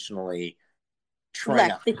intentionally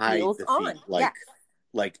trying to hide the feet. On.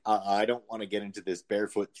 Like I don't want to get into this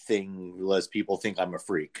barefoot thing lest people think I'm a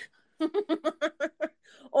freak.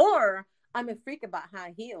 Or I'm a freak about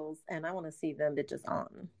high heels and I want to see them bitches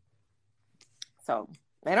on. So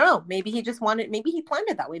I don't know. Maybe he planned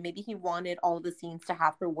it that way. Maybe he wanted all of the scenes to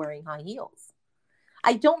have her wearing high heels.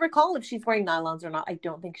 I don't recall if she's wearing nylons or not. I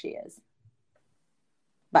don't think she is.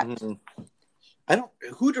 But I don't.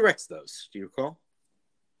 Who directs those? Do you recall?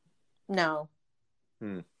 No.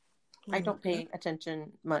 I don't pay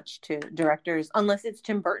attention much to directors unless it's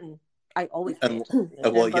Tim Burton. I always pay attention to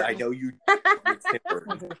Tim Burton. I know you. It's Tim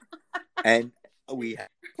Burton, and we had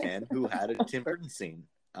a fan who had a Tim Burton scene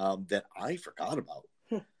that I forgot about.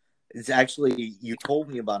 It's actually, you told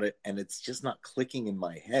me about it, and it's just not clicking in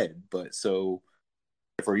my head. But so,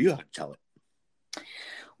 for you, how to tell it.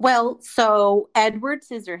 Well, so Edward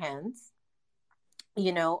Scissorhands,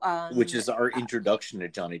 which is our introduction to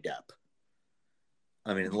Johnny Depp.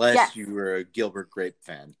 I mean, unless you were a Gilbert Grape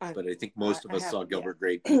fan, but I think most of us saw Gilbert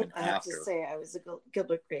Grape even I have to say I was a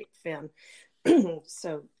Gilbert Grape fan.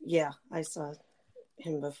 So, yeah, I saw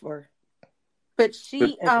him before. But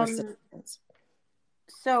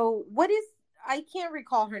so what is, I can't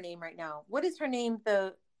recall her name right now. What is her name?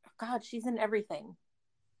 God, she's in everything.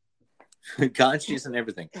 God, she's in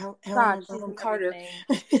everything. Helen Carter.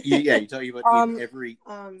 You're talking about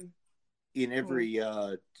in every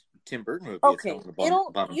Tim Burton movie. Okay,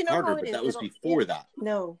 Bonham Carter, but that was before that.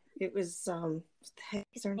 No, it was what the heck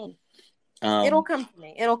is her name? It'll come to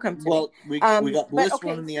me. Well, we got Bliss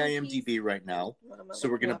running the IMDb right now, so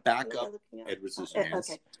we're gonna back up Edward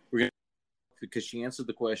Scissorhands. We're gonna, because she answered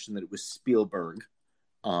the question that it was Spielberg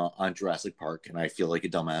on Jurassic Park, and I feel like a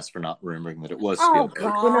dumbass for not remembering that it was Spielberg.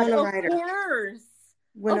 Oh God,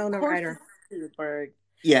 Winona Ryder. Spielberg.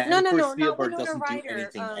 Yeah, no, Spielberg doesn't do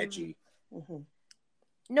anything edgy.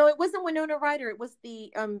 No, it wasn't Winona Ryder. It was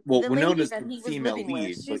the Winona's the female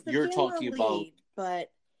lead, but you're talking about.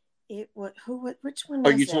 But which one?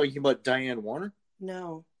 Are you talking about Diane Warner?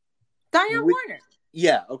 No, Diane Warner.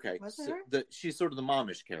 Yeah. Okay. Was it her? She's sort of the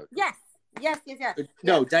momish character. Yes.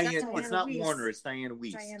 No, Diane. It's not Wiest. Warner. It's Diane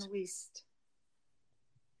Wiest. Diane Wiest.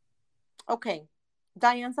 Okay,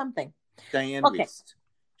 Diane something. Diane Wiest.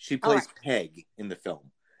 She plays Peg in the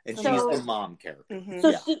film, and she's the mom character. Mm-hmm.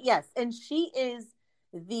 So she is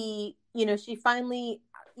the, she finally,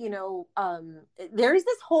 there is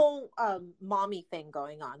this whole mommy thing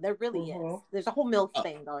going on. There really is. There's a whole MILF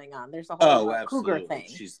thing going on. There's a whole cougar thing.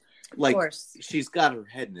 She's like, she's got her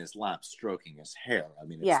head in his lap, stroking his hair. I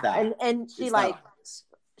mean, it's that. And she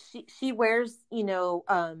she wears,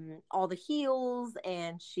 all the heels,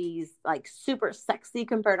 and she's like super sexy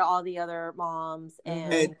compared to all the other moms.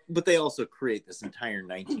 But they also create this entire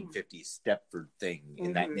 1950s Stepford thing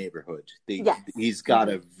in that neighborhood. He's got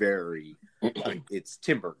a very, it's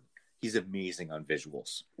Tim Burton. He's amazing on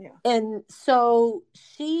visuals. Yeah. And so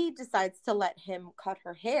she decides to let him cut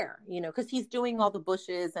her hair, because he's doing all the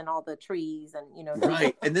bushes and all the trees and,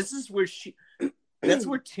 Right. And this is where that's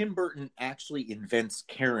where Tim Burton actually invents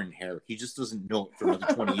Karen hair. He just doesn't know it for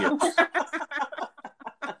another 20 years.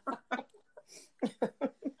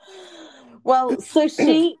 Well, so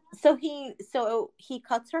he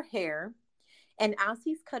cuts her hair, And as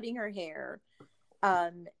he's cutting her hair,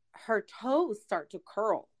 her toes start to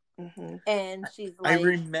curl. Mm-hmm. And she's like, I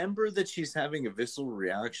remember that she's having a visceral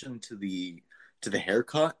reaction to the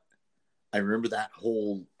haircut. I remember that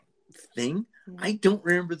whole thing. Mm-hmm. I don't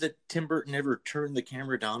remember that Tim Burton ever turned the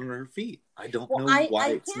camera down on her feet. I don't know why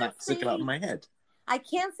it's not sticking out in my head. I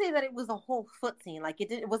can't say that it was a whole foot scene. Like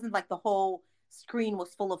it wasn't like the whole screen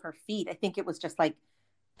was full of her feet. I think it was just like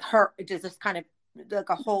her, just kind of like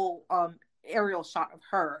a whole aerial shot of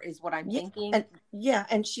her is what I'm thinking.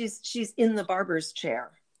 And she's in the barber's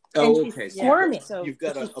chair. Oh, okay. Squirming. So you've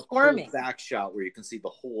got a pulled back shot where you can see the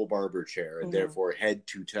whole barber chair and therefore head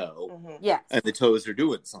to toe. Mm-hmm. Yes. And the toes are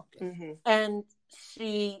doing something. Mm-hmm. And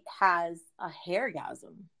she has a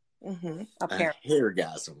hairgasm. Mm-hmm. A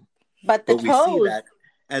hairgasm. But we see that,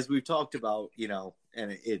 as we've talked about,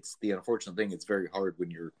 and it's the unfortunate thing, it's very hard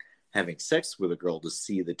when you're having sex with a girl to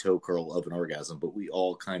see the toe curl of an orgasm, but we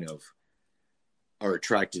all kind of are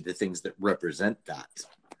attracted to things that represent that.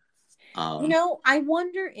 I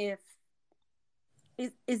wonder if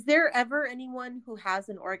is there ever anyone who has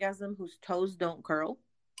an orgasm whose toes don't curl?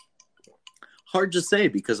 Hard to say,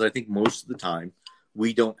 because I think most of the time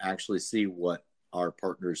we don't actually see what our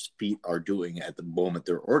partner's feet are doing at the moment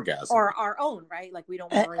they're orgasming. Or our own, right? Like we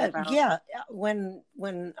don't worry about. Yeah,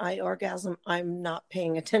 when I orgasm, I'm not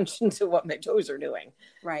paying attention to what my toes are doing.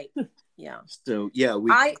 Right. Yeah. So yeah,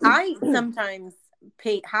 I sometimes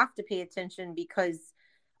have to pay attention because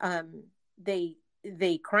they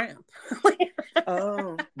cramp.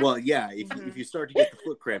 Oh. Well, yeah. If you start to get the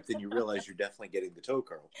foot cramp, then you realize you're definitely getting the toe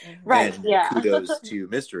curl. Right. And yeah. Kudos to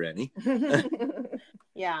Mr. Annie.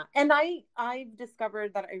 Yeah. And I've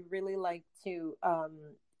discovered that I really like to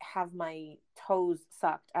have my toes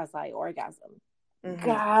sucked as I orgasm. Mm-hmm.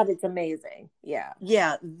 God, it's amazing. Yeah.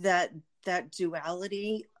 Yeah. That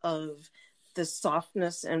duality of the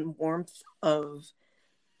softness and warmth of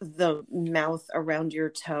the mouth around your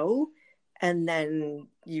toe, and then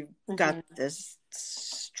you got this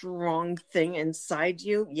strong thing inside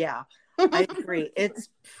you. Yeah, I agree. It's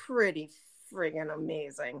pretty friggin'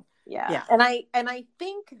 amazing. Yeah. And I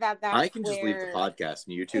think that's I can just leave the podcast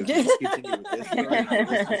and you two can just continue with this.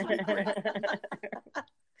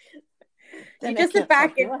 You just sit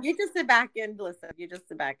back and listen. You just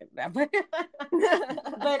sit back and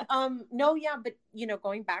but no, yeah, but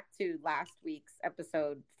going back to last week's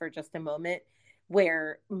episode for just a moment,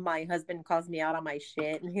 where my husband calls me out on my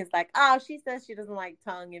shit, and he's like, "Oh, she says she doesn't like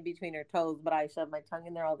tongue in between her toes, but I shove my tongue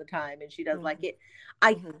in there all the time, and she does like it."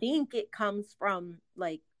 I think it comes from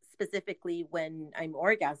like specifically when I'm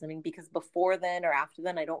orgasming, because before then or after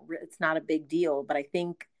then, it's not a big deal, but I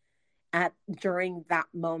think during that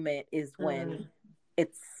moment is when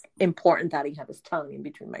it's important that he have his tongue in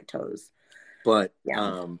between my toes. But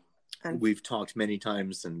we've talked many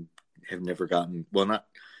times and have never gotten, well, not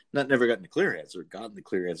never gotten the clear answer, gotten the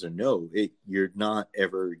clear answer. No, you're not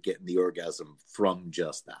ever getting the orgasm from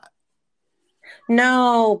just that.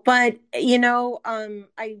 No, but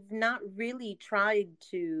I've not really tried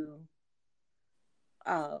to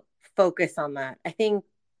focus on that. I think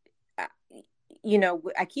I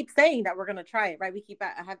keep saying that we're going to try it, right? We keep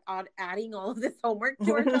adding all of this homework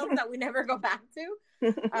to ourselves that we never go back to.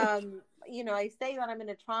 I say that I'm going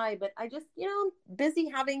to try, but I just, busy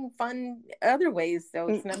having fun other ways. So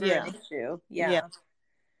it's never an issue. Yeah.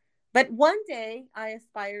 But one day I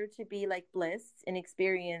aspire to be like Bliss and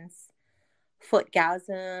experience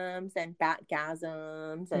footgasms and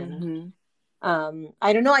batgasms and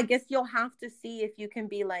I don't know. I guess you'll have to see if you can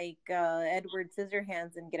be like Edward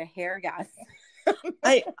Scissorhands and get a hairgasm.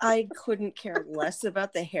 I couldn't care less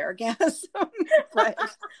about the hairgasm, but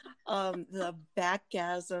the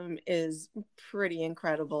backgasm is pretty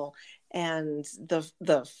incredible, and the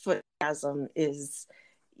footgasm is,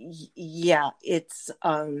 it's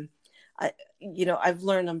I've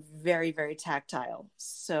learned I'm very, very tactile,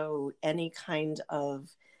 so any kind of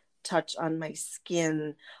touch on my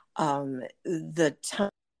skin, the toes.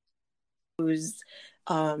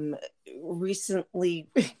 Recently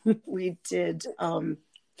we did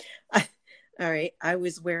I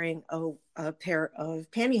was wearing a pair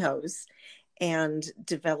of pantyhose and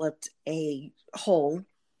developed a hole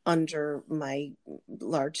under my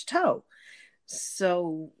large toe.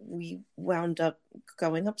 So we wound up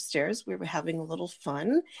going upstairs. We were having a little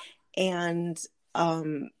fun, and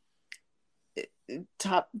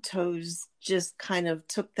top toes just kind of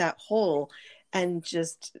took that hole and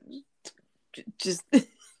just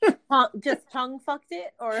tongue fucked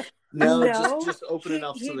it, or no, just open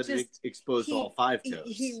enough so that it exposed all five toes.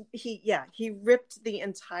 He ripped the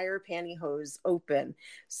entire pantyhose open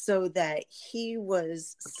so that he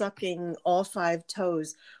was sucking all five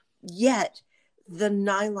toes, yet the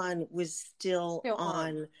nylon was still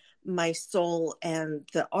on my sole and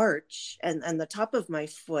the arch and the top of my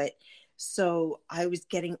foot. So I was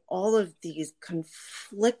getting all of these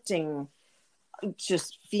conflicting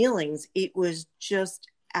just feelings. It was just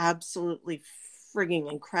absolutely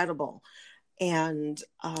frigging incredible. And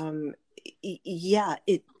the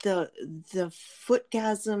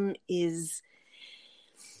footgasm is,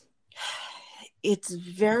 it's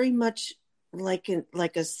very much like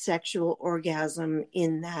a sexual orgasm,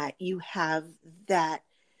 in that you have that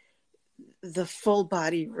the full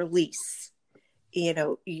body release. You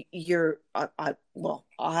know, you're I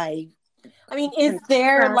mean, is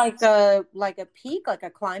there like a peak, like a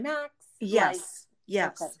climax? Yes.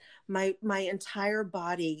 Yes. Okay. My entire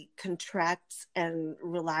body contracts and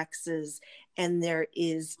relaxes, and there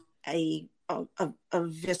is a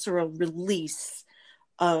visceral release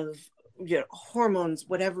of, you know, hormones,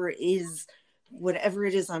 whatever it is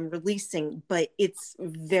I'm releasing, but it's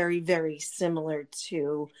very, very similar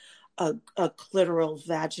to a clitoral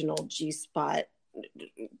vaginal G-spot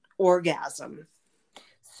orgasm.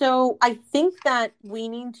 So I think that we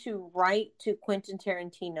need to write to Quentin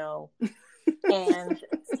Tarantino and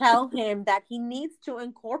tell him that he needs to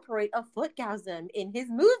incorporate a footgasm in his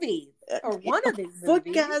movies, or one of his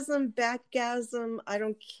movies. Footgasm, backgasm, I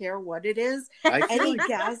don't care what it is. Any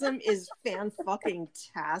gasm is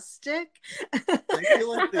fan-fucking-tastic. I feel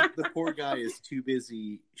like the poor guy is too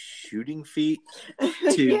busy shooting feet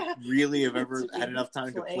to really have ever had enough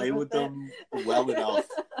time to play with them well enough.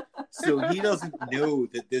 So he doesn't know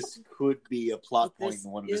that this could be a plot point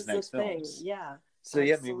in one of his next films. Yeah. So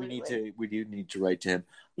absolutely. we do need to write to him.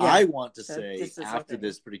 Yeah. I want to say, after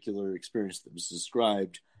this particular experience that was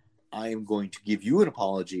described, I am going to give you an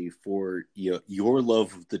apology for your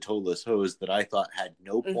love of the toeless hose that I thought had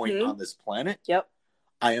no point on this planet. Yep.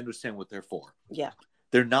 I understand what they're for. Yeah.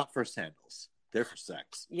 They're not for sandals. They're for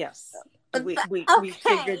sex. Yes. We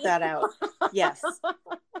figured that out. Yes.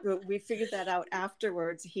 We figured that out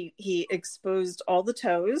afterwards. He exposed all the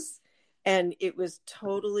toes, and it was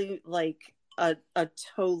totally like a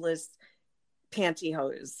toeless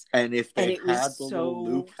pantyhose. And if they had the little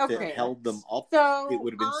loop that held them up, it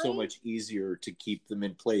would have been so much easier to keep them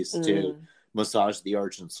in place to massage the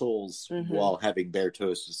arch and soles while having bare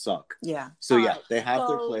toes to suck. Yeah. So they have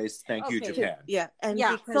their place. Thank you, Japan. Yeah. And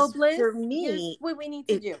so Bliss, for me, here's what we need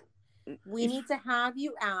to do. We need to have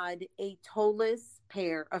you add a toeless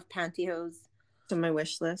pair of pantyhose to my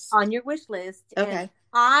wish list. On your wish list. Okay. And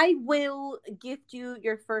I will gift you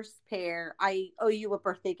your first pair. I owe you a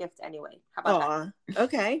birthday gift anyway. How about that?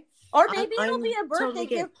 Okay. Or maybe it'll be a birthday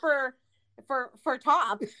gift for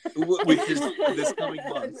Top. Which is this coming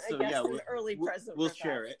month. So an early present. We'll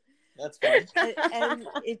share it. That's fine.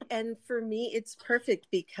 and for me, it's perfect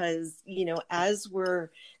because, you know, as we're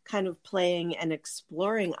kind of playing and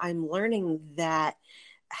exploring, I'm learning that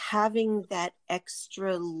having that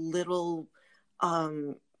extra little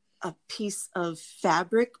a piece of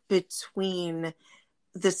fabric between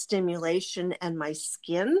the stimulation and my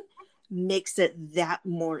skin makes it that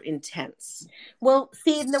more intense. Well,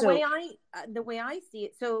 see, the way I see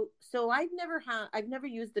it, so I've never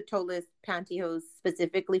used the toeless pantyhose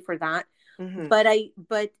specifically for that,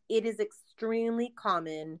 but it is extremely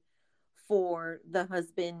common for the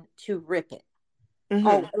husband to rip it.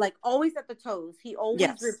 Like always at the toes. He always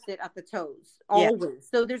rips it at the toes. Always. Yeah.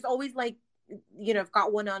 So there's always like, you know, I've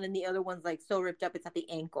got one on and the other one's like so ripped up it's at the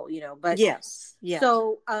ankle, you know. But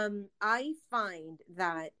so I find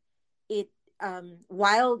that it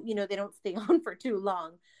while, you know, they don't stay on for too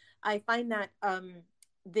long, I find that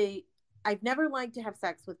I've never liked to have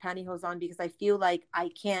sex with pantyhose on because I feel like I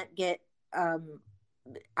can't get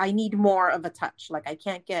I need more of a touch. Like I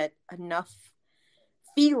can't get enough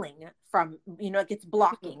feeling from, you know, it gets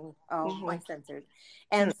blocking my sensors.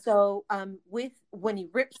 And so when he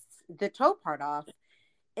rips the toe part off,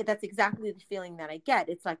 that's exactly the feeling that I get.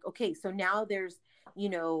 It's like, okay, so now there's, you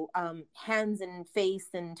know, hands and face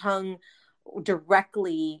and tongue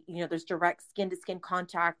directly, you know, there's direct skin to skin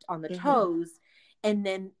contact on the toes. And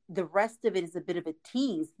then the rest of it is a bit of a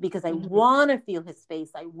tease because I want to feel his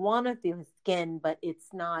face. I want to feel his skin, but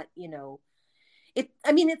it's not, you know,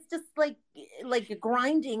 it's just like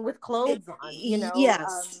grinding with clothes on, you know?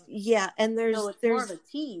 Yes. And there's more of a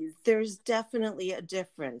tease. There's definitely a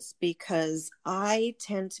difference because I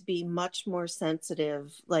tend to be much more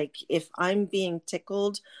sensitive. Like if I'm being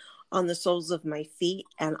tickled on the soles of my feet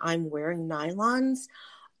and I'm wearing nylons,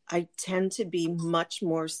 I tend to be much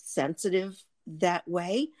more sensitive that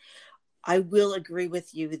way. I will agree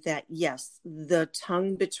with you that yes, the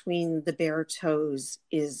tongue between the bare toes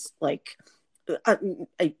is like,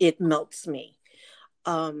 it melts me.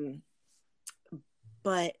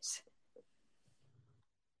 but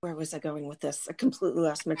where was I going with this? I completely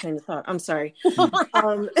lost my train of thought. I'm sorry.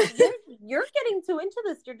 You're getting too into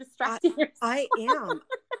this. You're distracting yourself. I am.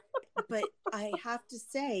 But I have to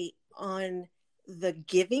say, on the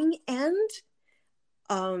giving end,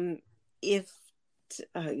 how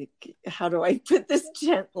do I put this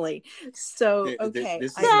gently? So, okay.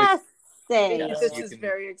 This is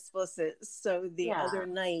very explicit. So the other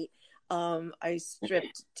night, I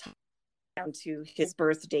stripped down to his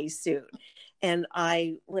birthday suit, and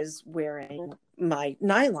I was wearing my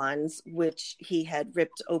nylons, which he had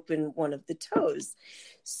ripped open one of the toes.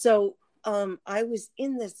 So I was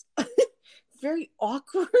in this very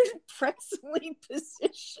awkward, pressingly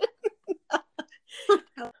position.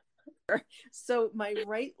 So my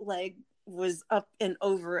right leg was up and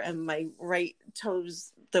over, and my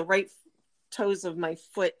the right toes of my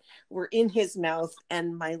foot were in his mouth,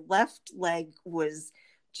 and my left leg was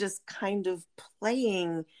just kind of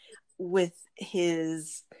playing with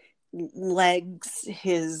his legs,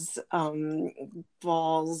 his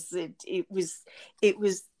balls. It was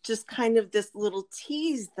just kind of this little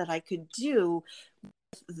tease that I could do with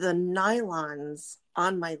the nylons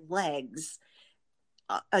on my legs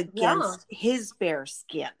against his bare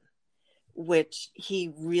skin, which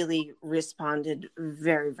he really responded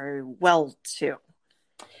very, very well to.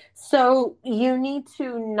 So you need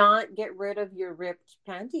to not get rid of your ripped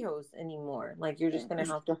pantyhose anymore. Like, you're just going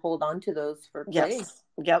to have to hold on to those for play. Yes.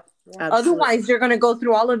 Yep. Yeah. Otherwise, you're going to go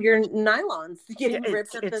through all of your nylons getting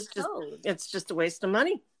ripped at the toes. It's just a waste of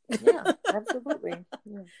money. Yeah, absolutely.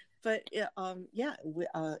 Yeah. But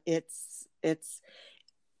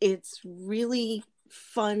it's really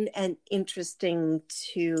fun and interesting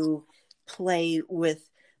to play with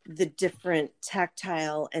the different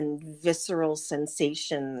tactile and visceral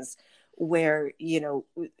sensations where,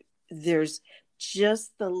 there's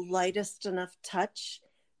just the lightest enough touch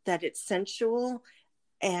that it's sensual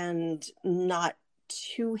and not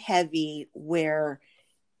too heavy where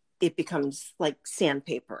it becomes like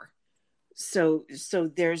sandpaper. So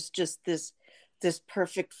there's just this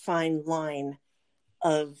perfect fine line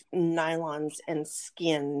of nylons and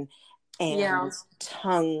skin and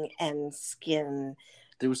tongue and skin.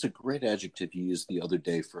 There was a great adjective you used the other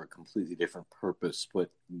day for a completely different purpose,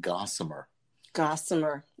 but gossamer.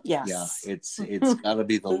 Gossamer, yes. Yeah, it's got to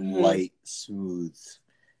be the light, smooth,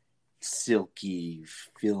 silky,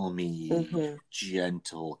 filmy,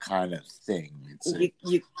 gentle kind of thing.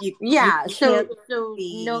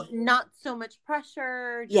 No, not so much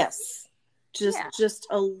pressure. Yes. Just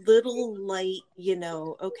a little light,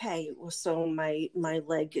 okay, well, so my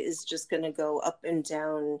leg is just going to go up and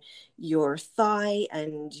down your thigh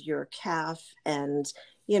and your calf and,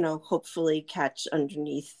 hopefully catch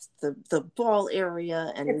underneath the ball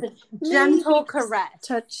area, and it's a gentle caress.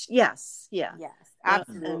 Touch. Yes. Yeah. Yes,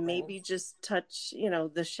 absolutely. And maybe just touch,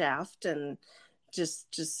 the shaft, and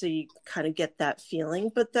just so you kind of get that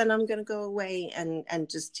feeling. But then I'm going to go away and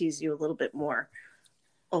just tease you a little bit more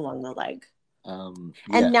along the leg. And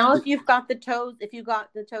now if you've got the toes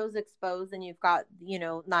exposed and you've got,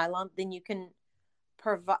 nylon, then you can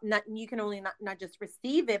provide, you can only not just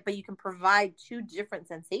receive it, but you can provide two different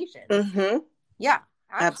sensations. Mm-hmm. Yeah,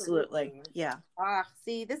 absolutely. Yeah.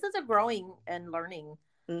 See, this is a growing and learning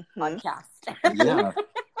podcast. Yeah.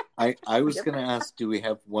 I was going to ask, do we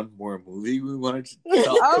have one more movie we wanted to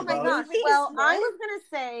talk about? Oh my gosh. Well, I was going to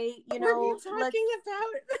say, what are you talking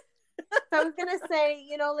about? So I was going to say,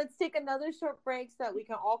 let's take another short break so that we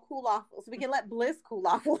can all cool off. So we can let Bliss cool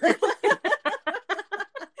off a little.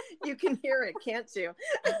 You can hear it, can't you?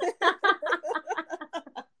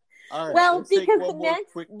 All right, well, because the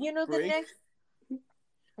next,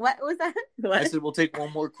 what was that? I said we'll take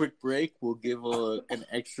one more quick break. We'll give an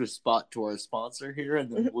extra spot to our sponsor here,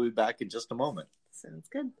 and then we'll be back in just a moment. Sounds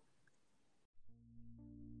good.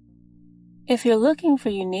 If you're looking for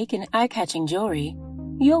unique and eye-catching jewelry,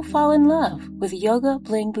 you'll fall in love with Yoga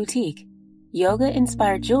Bling Boutique,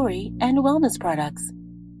 yoga-inspired jewelry and wellness products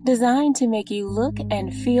designed to make you look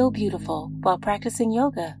and feel beautiful while practicing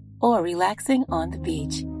yoga or relaxing on the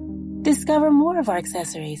beach. Discover more of our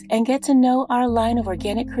accessories and get to know our line of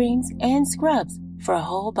organic creams and scrubs for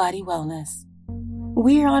whole body wellness.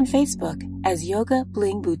 We're on Facebook as Yoga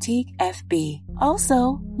Bling Boutique FB.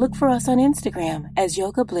 Also, look for us on Instagram as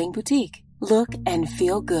Yoga Bling Boutique. Look and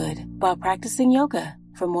feel good while practicing yoga.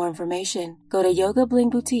 For more information, go to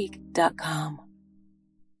yogablingboutique.com.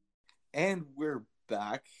 And we're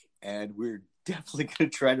back, and we're definitely going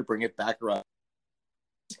to try to bring it back around.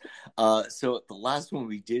 So the last one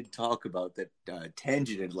we did talk about that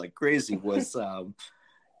tangented like crazy was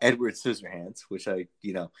Edward Scissorhands, which I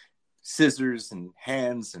scissors and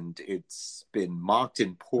hands, and it's been mocked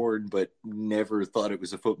in porn, but never thought it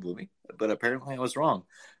was a foot movie. But apparently I was wrong.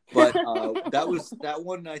 But that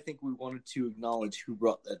one I think we wanted to acknowledge who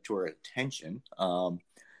brought that to our attention.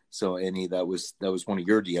 So Annie, that was one of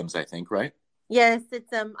your DMs, I think, right? Yes,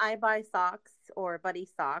 it's I Buy Socks or Buddy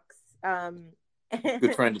Socks.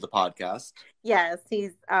 Good friend of the podcast. Yes,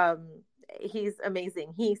 he's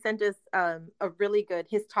amazing. He sent us a really good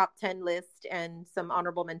his top 10 list and some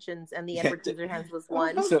honorable mentions, and the Edward Scissorhands was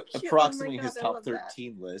one. So approximately his top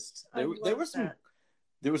 13 list. There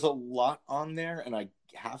was a lot on there, and I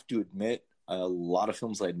have to admit, a lot of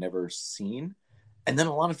films I'd never seen, and then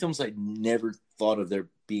a lot of films I'd never thought of there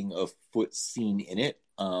being a foot scene in it.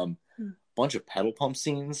 Bunch of pedal pump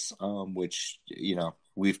scenes, which, you know,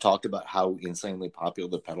 we've talked about how insanely popular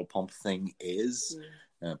the pedal pump thing is.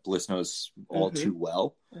 Bliss knows all too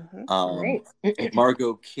well.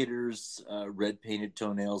 Margot Kidder's red painted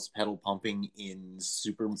toenails pedal pumping in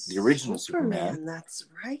the original Superman. That's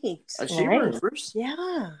right. She remembers. Yeah,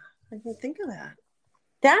 I didn't think of that.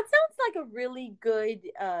 That sounds like a really good,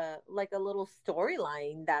 like a little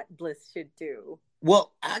storyline that Bliss should do.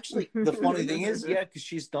 Well, actually, the funny thing is, because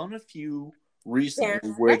she's done a few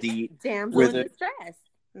recently where damsel in distress.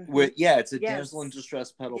 It's a damsel in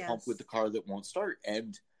distress pedal pump with the car that won't start,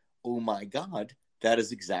 and oh my god, that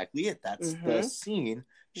is exactly it. That's the scene.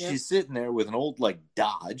 She's sitting there with an old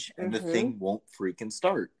Dodge, and the thing won't freaking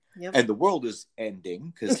start. And the world is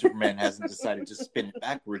ending because Superman hasn't decided to spin it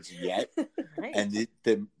backwards yet. Right. And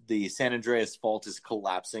the San Andreas fault is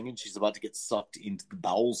collapsing, and she's about to get sucked into the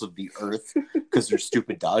bowels of the earth because her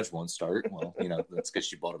stupid Dodge won't start. Well, you know, that's because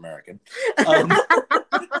she bought American. I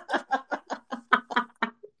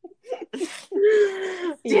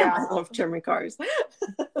love German cars.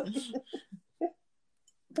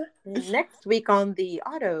 Next week on the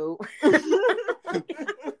auto.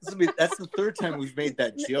 That's the third time we've made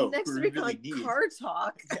that joke. Next week on Car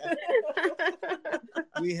Talk.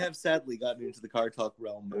 We have sadly gotten into the car talk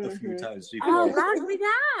realm a few times before. Oh, glad we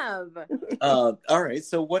have. All right.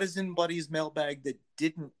 So, what is in Buddy's mailbag that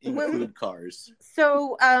didn't include cars?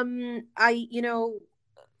 So,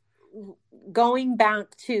 going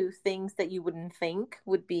back to things that you wouldn't think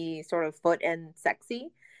would be sort of foot and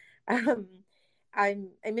sexy. I'm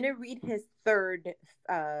going to read his third,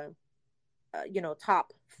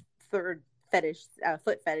 top third fetish,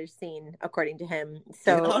 foot fetish scene, according to him.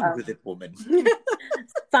 So, get on with it, woman.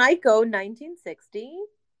 Psycho, 1960.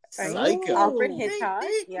 Psycho. Alfred Hitchcock.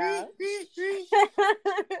 Yeah.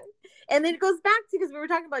 And then it goes back to, because we were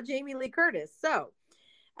talking about Jamie Lee Curtis. So,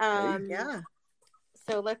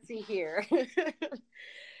 So let's see here.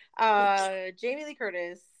 Jamie Lee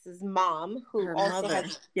Curtis's mom, who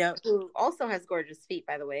also has gorgeous feet,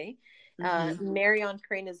 by the way. Marion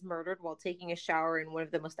Crane is murdered while taking a shower in one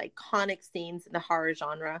of the most iconic scenes in the horror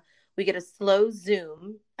genre. We get a slow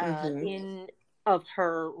zoom in of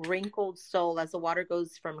her wrinkled soul as the water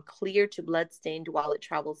goes from clear to bloodstained while it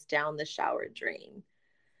travels down the shower drain.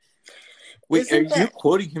 Wait, are you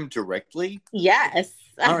quoting him directly? Yes.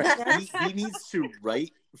 All right. He needs to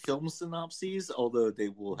write film synopses, although they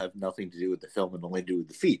will have nothing to do with the film and only do with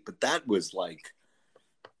the feet. But that was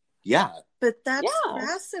But that's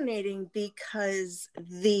fascinating because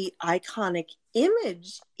the iconic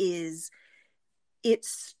image is it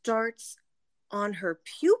starts on her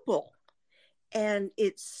pupil and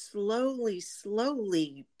it slowly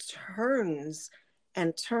turns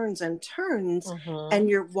and turns and turns, and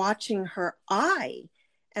you're watching her eye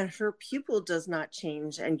and her pupil does not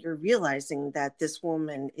change, and you're realizing that this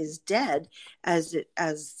woman is dead as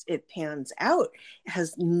it pans out. It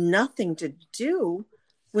has nothing to do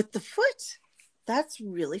with the foot. That's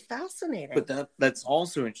really fascinating. But that's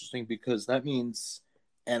also interesting because that means,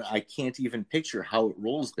 and I can't even picture how it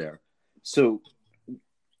rolls there. So,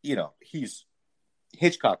 you know,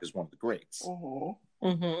 Hitchcock is one of the greats.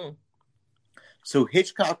 So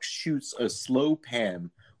Hitchcock shoots a slow pan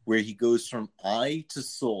where he goes from eye to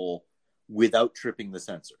soul without tripping the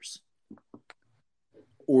sensors.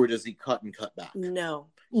 Or does he cut and cut back? No.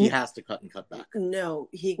 He has to cut and cut back. No,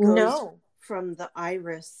 he goes from the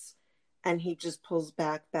iris and he just pulls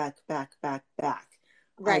back.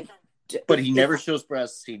 Right. But he never shows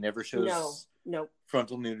breasts. He never shows no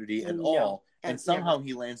frontal nudity at all. And somehow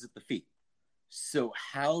he lands at the feet. So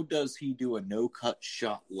how does he do a no-cut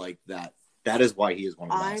shot like that? That is why he is one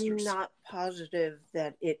of the masters. I'm not positive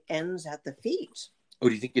that it ends at the feet. Oh,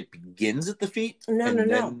 do you think it begins at the feet?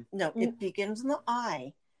 No. It begins in the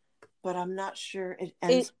eye, but I'm not sure it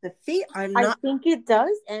ends at the feet. I think it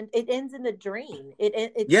does, and it ends in the drain.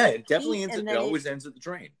 It definitely ends. It always ends at the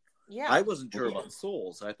drain. Yeah, I wasn't sure about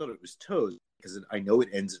soles. I thought it was toes. because I know it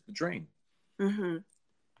ends at the drain.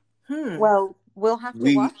 Well, we'll have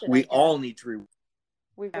to watch it. We all need to.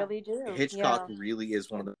 We really do. Hitchcock really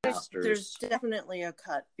is one of the masters. There's definitely a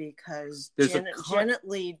cut because Janet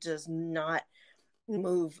Leigh does not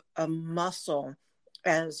move a muscle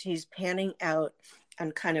as he's panning out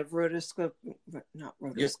and kind of rotoscoping.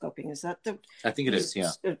 Is that the? I think it is.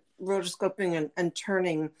 Yeah, rotoscoping and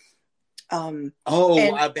turning. I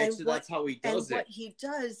bet you that's how he does it. What he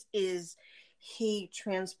does is he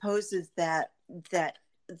transposes that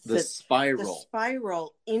the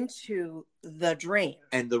spiral into the drain,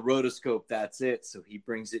 and the rotoscope, that's it. So he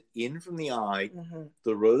brings it in from the eye,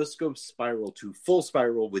 the rotoscope spiral to full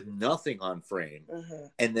spiral with nothing on frame,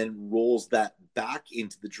 and then rolls that back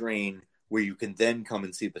into the drain where you can then come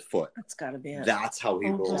and see the foot. That's gotta be it. That's how he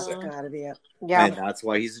rolls it. That's gotta be it. Yeah, and that's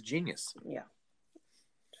why he's a genius. Yeah.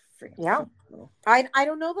 I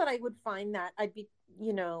don't know that I would find that. I'd be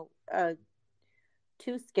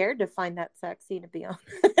too scared to find that sexy, to be honest.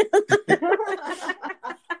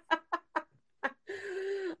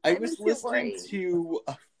 I was listening to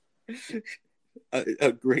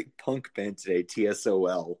a great punk band today,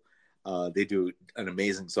 TSOL. They do an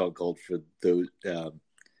amazing song called "For Those."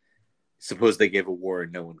 Suppose they gave a war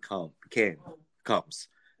and no one comes, but COMES.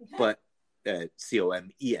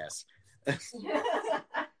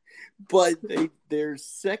 But their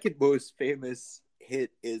second most famous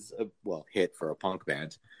hit is hit for a punk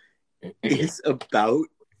band is about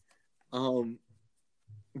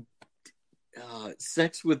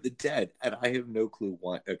sex with the dead, and I have no clue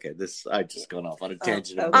why. Okay, I just gone off on a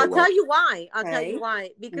tangent. I'll tell you why.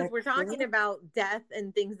 Because we're talking about death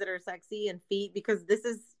and things that are sexy and feet. Because this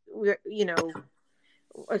is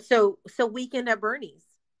so Weekend at Bernie's.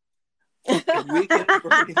 Weekend at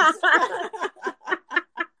Bernie's.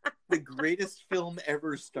 The greatest film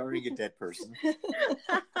ever starring a dead person.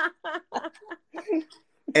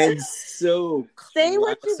 And so say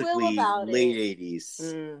what you will about late it.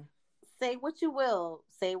 80s. Say what you will.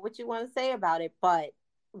 Say what you want to say about it. But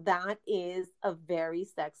that is a very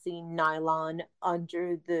sexy nylon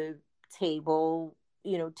under the table,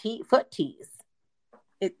 foot tease.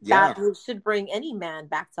 That should bring any man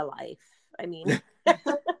back to life. I mean...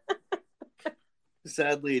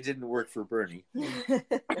 Sadly, it didn't work for Bernie. That's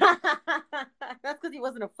because he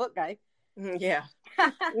wasn't a foot guy. Yeah.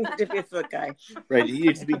 He needed to be a foot guy. Right, he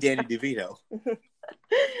needed to be Danny DeVito.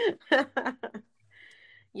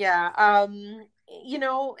 Yeah.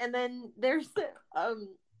 And then there's,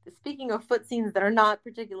 speaking of foot scenes that are not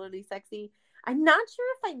particularly sexy, I'm not sure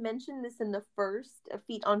if I mentioned this in the first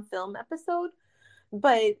Feet on Film episode,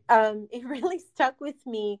 but it really stuck with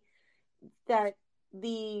me that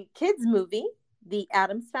the kids movie, The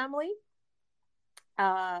Addams Family,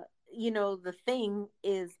 the thing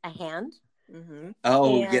is a hand.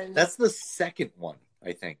 Yeah, that's the second one,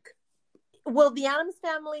 I think. Well, The Addams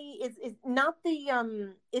Family is not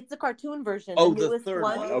the it's the cartoon version. The third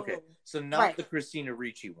one. Okay, so not the Christina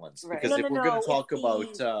Ricci ones, because if we're going to talk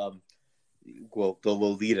about the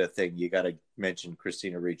Lolita thing, you got to mention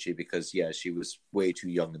Christina Ricci, because she was way too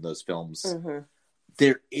young in those films.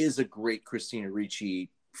 There is a great Christina Ricci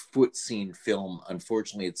foot scene film.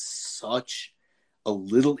 Unfortunately, it's such a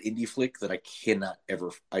little indie flick that I cannot ever.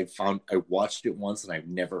 I watched it once and I've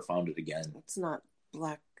never found it again. It's not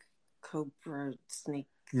Black Cobra Snake.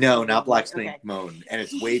 No, not Black Snake Moan, and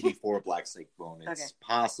it's way before Black Snake Moan. It's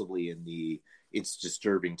possibly in the. It's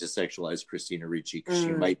disturbing to sexualize Christina Ricci because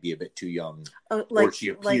she might be a bit too young, or she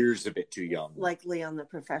appears a bit too young, like Leon the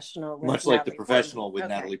Professional, much like The Professional with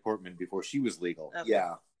Natalie Portman before she was legal.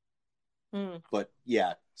 Yeah. But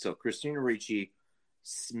so Christina Ricci,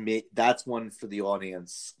 that's one for the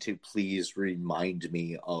audience to please remind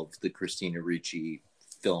me of the Christina Ricci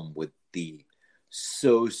film with the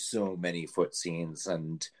so many foot scenes,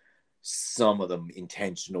 and some of them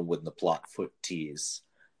intentional with the plot foot tease.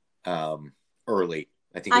 Early,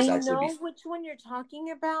 I think I know which one you're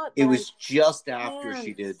talking about. It was just after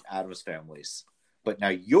she did Addams Families. But now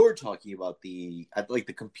you're talking about the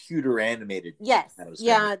computer animated. Yes,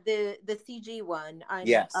 the CG one.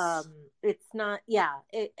 Yes, it's not. Yeah,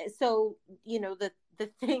 so the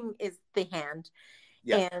thing is the hand,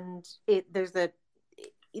 and there's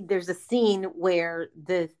a scene where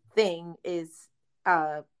the thing is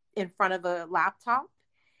in front of a laptop,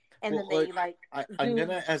 and then they I'm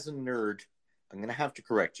gonna, as a nerd, I'm gonna have to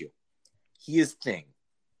correct you. He is Thing,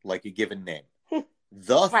 like a given name.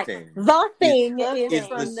 The Thing is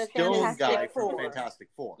from the stone guy from Fantastic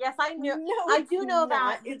Four. Yes, I knew. No, I do know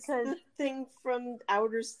that because the Thing from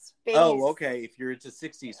outer space. Oh, okay. If you're into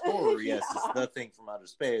 60s horror, yes, it's the Thing from outer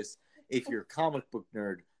space. If you're a comic book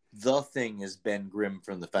nerd, The Thing is Ben Grimm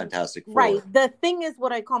from the Fantastic Four. Right. The Thing is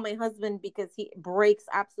what I call my husband because he breaks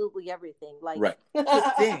absolutely everything. Like right.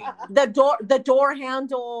 The Thing. The door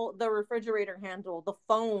handle, the refrigerator handle, the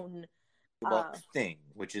phone. About Thing,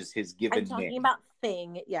 which is his given name. I'm talking about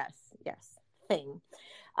Thing. Yes. Thing.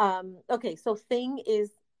 Okay, so Thing is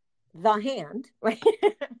the hand, right?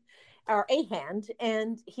 Or a hand,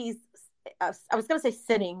 and he's I was going to say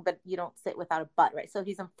sitting, but you don't sit without a butt, right? So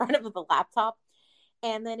he's in front of the laptop,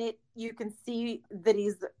 and then you can see that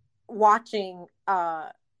he's watching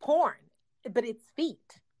porn, but it's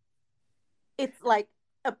feet. It's like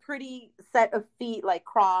a pretty set of feet, like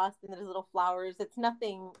crossed, and there's little flowers. It's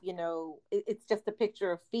nothing, it's just a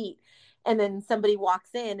picture of feet. And then somebody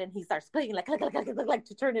walks in and he starts clicking like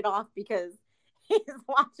to turn it off because he's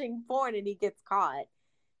watching porn and he gets caught.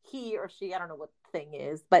 He or she, I don't know what the thing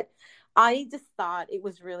is, but I just thought it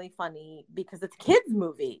was really funny because it's a kids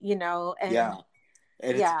movie, and and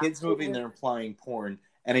it's a kids movie and they're implying porn.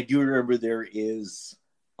 And I do remember there is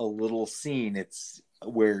a little scene. It's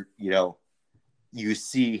where, you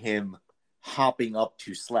see him hopping up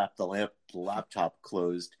to slap the laptop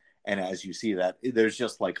closed. And as you see that, there's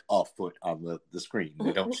just like a foot on the screen.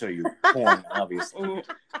 They don't show you porn, obviously.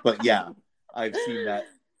 But yeah, I've seen that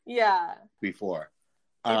before.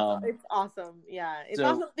 It's awesome. Yeah. It's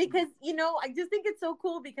awesome because, I just think it's so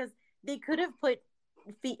cool because they could have put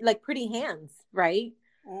feet, like pretty hands, right?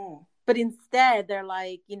 Mm. But instead they're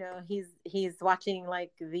like, he's watching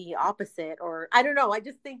like the opposite, or I don't know. I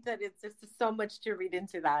just think that it's just so much to read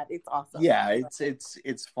into that. It's awesome. Yeah,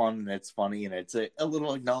 it's fun and it's funny and it's a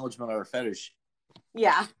little acknowledgement of our fetish.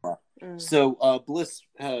 Yeah. So Bliss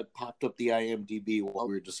popped up the IMDb while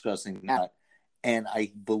we were discussing that. And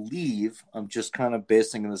I believe, I'm just kind of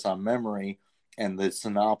basing this on memory and the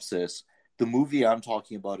synopsis, the movie I'm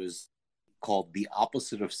talking about is called The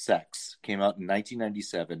Opposite of Sex. Came out in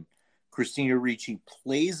 1997. Christina Ricci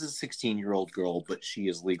plays a 16-year-old girl, but she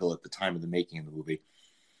is legal at the time of the making of the movie.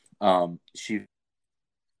 She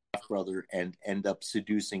brother and end up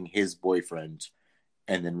seducing his boyfriend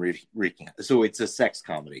and then wreaking it. So it's a sex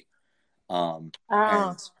comedy. And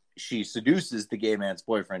she seduces the gay man's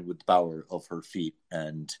boyfriend with the power of her feet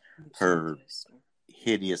and her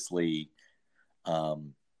hideously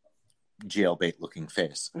jailbait looking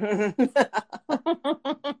face.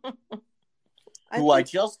 I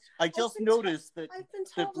just noticed that I've been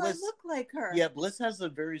told Bliss, I look like her. Yeah, Bliss has a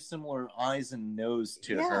very similar eyes and nose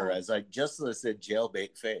to her, as I said,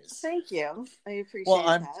 jailbait face. Thank you. I appreciate that. Well,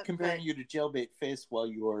 I'm comparing you to jailbait face while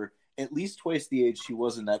you're at least twice the age she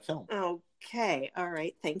was in that film. Okay, all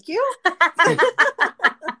right, thank you.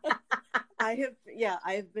 I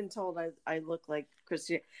have been told I look like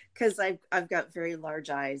Christina because I've got very large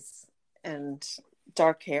eyes and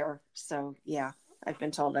dark hair. So yeah, I've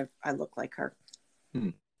been told I look like her.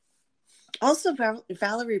 Also,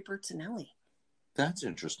 Valerie Bertinelli. That's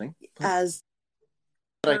interesting. But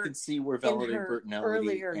I can see where Valerie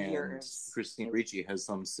Bertinelli and years. Christina Ricci has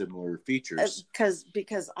some similar features.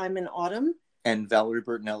 Because I'm in Autumn. And Valerie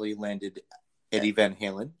Bertinelli landed Eddie Van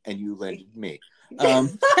Halen, and you landed me.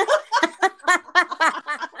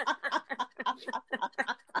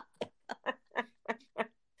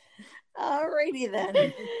 Alrighty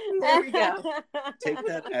then. There we go. Take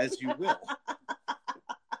that as you will.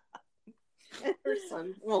 Her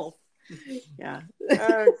son Wolf. Yeah.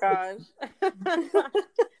 Oh gosh.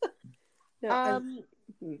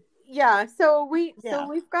 Yeah. So we've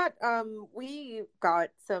got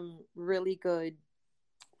some really good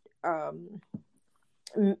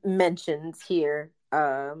mentions here.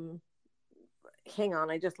 Hang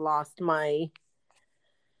on, I just lost my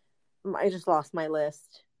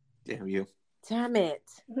list. Damn you. Damn it.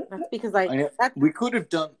 That's because we could have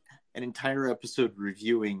done an entire episode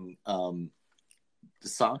reviewing the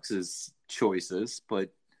Sox's choices,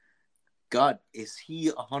 but God, is he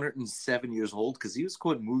 107 years old? Because he was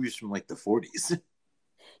quoting movies from like the 40s.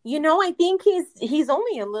 I think he's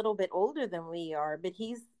only a little bit older than we are, but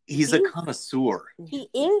he's a connoisseur. He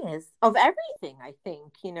is of everything, I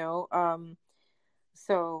think.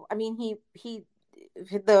 So I mean, he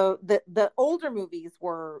the older movies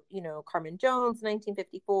were, Carmen Jones,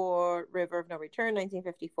 1954, River of No Return,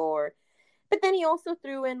 1954. But then he also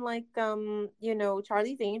threw in like,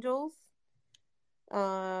 Charlie's Angels.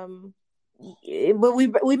 But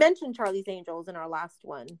we mentioned Charlie's Angels in our last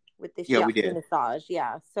one with the massage.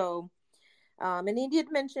 Yeah. So, and he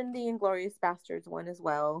did mention the Inglourious Basterds one as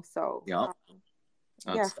well. So,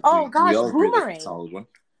 yes. Oh gosh, Boomerang. Solid one.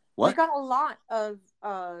 What? We got a lot of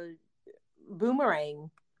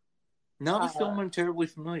Boomerang. Not a film I'm terribly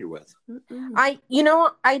familiar with. I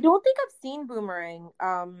don't think I've seen Boomerang.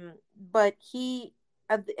 But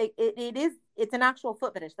It's an actual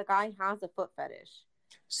foot fetish. The guy has a foot fetish.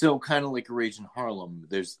 So kind of like a Rage in Harlem,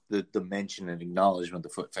 there's the mention and acknowledgement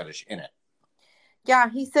of the foot fetish in it. Yeah,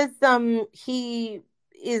 he says he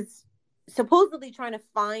is supposedly trying to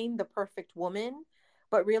find the perfect woman,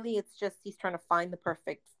 but really it's just he's trying to find the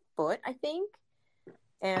perfect foot, I think.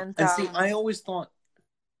 And see, I always thought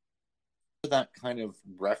that kind of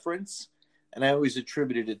reference, and I always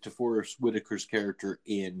attributed it to Forrest Whitaker's character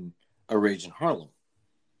in A Rage in Harlem.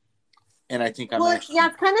 And I think it's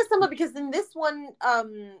kind of similar because in this one,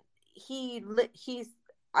 I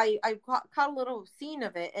caught a little scene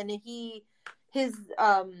of it, and his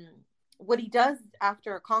what he does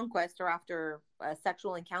after a conquest or after a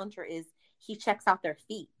sexual encounter is he checks out their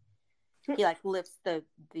feet. He like lifts the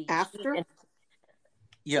after. I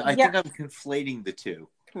think I'm conflating the two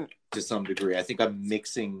to some degree. I think I'm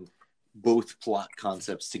mixing both plot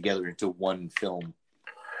concepts together into one film.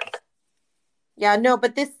 Yeah, no,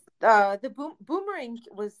 but this the Boomerang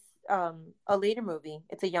was a later movie.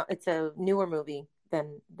 It's a newer movie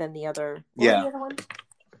than the other. What was the other one?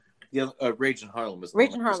 The Rage in Harlem is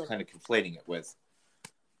Rage in Harlem. Kind of conflating it with.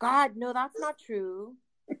 God, no, that's not true.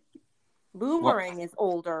 Boomerang is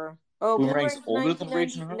older. Oh, Boomerang's older than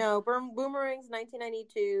Rage in Harlem? No, Boomerang's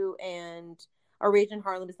 1992 and A Rage in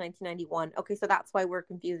Harlem is 1991. Okay, so that's why we're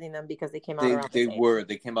confusing them because they came out around the same.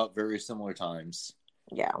 They came out very similar times.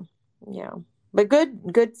 Yeah. But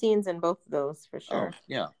good scenes in both of those for sure. Oh,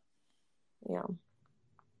 yeah.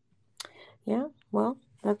 Yeah. Well,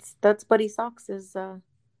 that's Buddy Socks's list.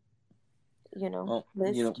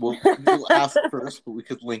 We'll ask first, but we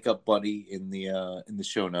could link up Buddy in the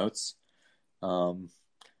show notes.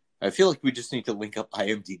 I feel like we just need to link up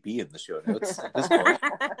IMDb in the show notes at this point.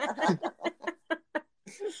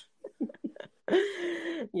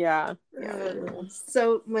 Yeah.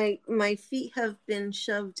 So my feet have been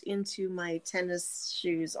shoved into my tennis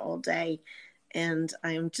shoes all day, and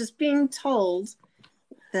I am just being told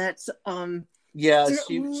that they're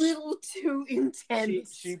a little too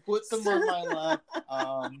intense. She put them on my lap,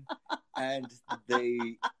 and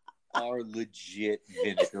they are legit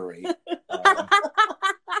vinegary.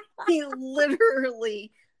 He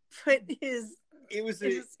literally put his. It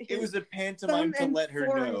was a pantomime to let her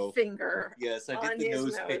know. Finger. Yes, I did the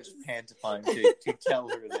nose pitch pantomime to tell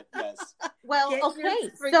her that yes. Well, Get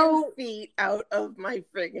okay, your feet out of my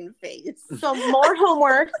friggin' face. So more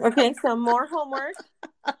homework. Okay, so more homework.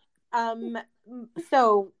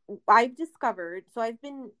 So I've discovered. So I've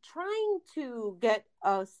been trying to get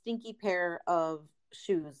a stinky pair of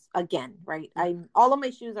shoes again. Right. All of my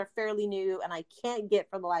shoes are fairly new, and I can't get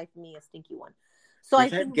for the life of me a stinky one. So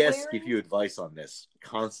I've had guests give you advice on this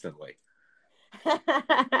constantly.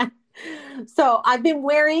 So I've been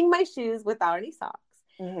wearing my shoes without any socks.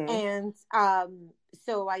 Mm-hmm. And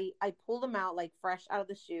so I pulled them out like fresh out of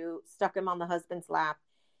the shoe, stuck them on the husband's lap,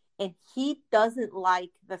 and he doesn't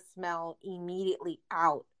like the smell immediately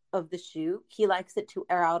out of the shoe. He likes it to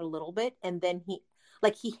air out a little bit, and then he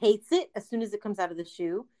hates it as soon as it comes out of the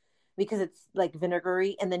shoe because it's like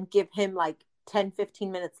vinegary, and then give him like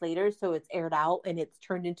 10-15 minutes later so it's aired out and it's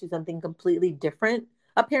turned into something completely different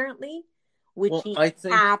apparently, which I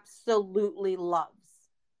think absolutely loves.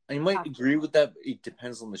 I might agree with that. It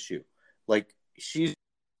depends on the shoe. Like, she's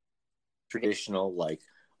traditional, like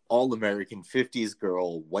all American 50s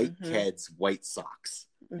girl, white Keds, white socks.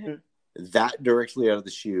 Mm-hmm. That directly out of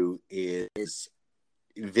the shoe is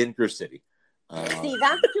Vinegar City. See,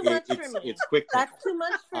 that's too much for me. It's quick. That's too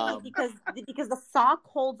much for me because the sock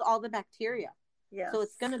holds all the bacteria. Yeah. So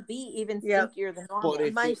it's going to be even stinkier than normal.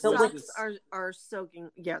 But my socks are soaking.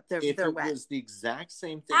 Yeah, they're wet. If it was the exact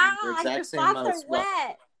same thing, the exact same amount of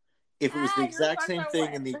sweat. If it was the exact same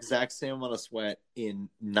thing and the exact same amount of sweat in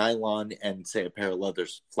nylon and say a pair of leather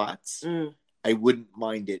flats, I wouldn't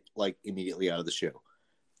mind it like immediately out of the shoe.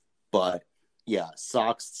 But yeah,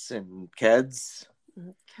 socks and Keds.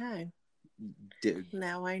 Okay.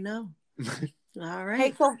 Now I know. All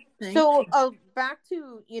right. Hey, so back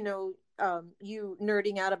to you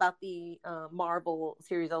nerding out about the Marvel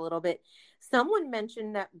series a little bit. Someone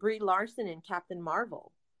mentioned that Brie Larson in Captain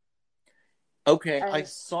Marvel. Okay, I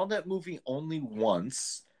saw that movie only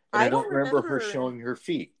once, and I don't remember her showing her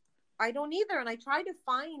feet. I don't either, and I tried to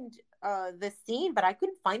find the scene, but I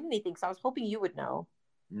couldn't find anything, so I was hoping you would know.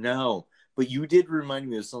 No, but you did remind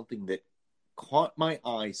me of something that caught my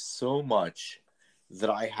eye so much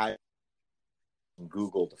that I had to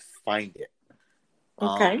Google to find it.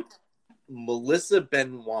 Okay. Melissa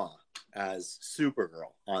Benoist as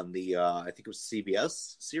Supergirl on the, I think it was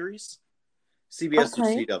CBS series? CBS or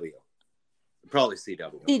CW? Probably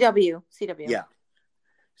CW. CW. Yeah.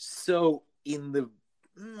 So in the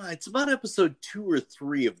it's about episode 2 or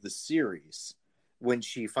 3 of the series when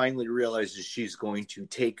she finally realizes she's going to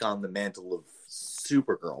take on the mantle of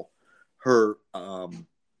Supergirl. Her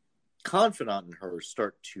confidant and her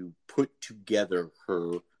start to put together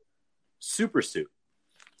her super suit.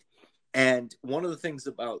 And one of the things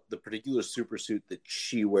about the particular super suit that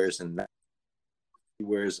she wears in that, she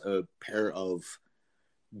wears a pair of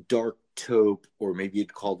dark taupe, or maybe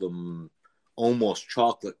you'd call them almost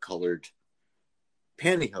chocolate colored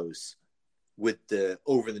pantyhose with the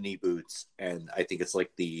over the knee boots, and I think it's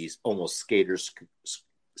like these almost skater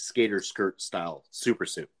skirt style super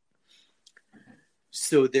suit.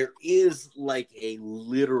 So there is like a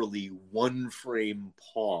literally one frame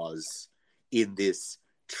pause in this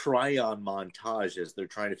try-on montage as they're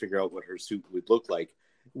trying to figure out what her suit would look like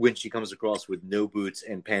when she comes across with no boots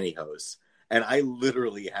and pantyhose. And I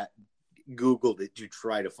literally Googled it to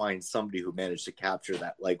try to find somebody who managed to capture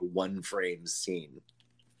that like one frame scene.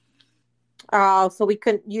 Oh, so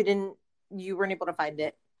you weren't able to find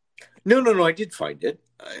it? No, I did find it.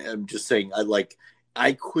 I'm just saying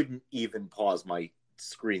I couldn't even pause my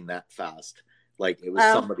screen that fast. Like it was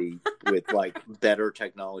somebody with like better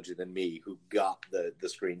technology than me who got the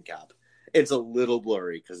screen cap. It's a little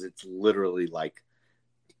blurry because it's literally like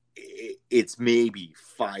it's maybe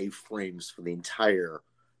 5 frames for the entire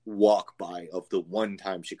walk by of the one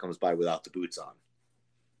time she comes by without the boots on.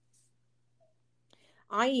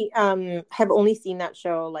 I have only seen that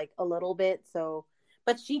show like a little bit,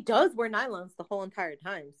 but she does wear nylons the whole entire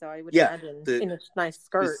time, so I would imagine in a nice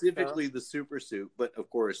skirt. Specifically the super suit, but of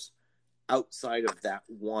course outside of that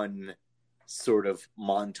one sort of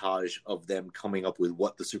montage of them coming up with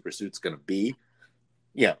what the super suit's going to be,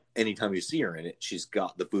 anytime you see her in it, she's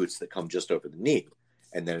got the boots that come just over the knee,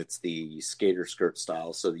 and then it's the skater skirt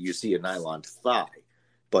style, so that you see a nylon thigh,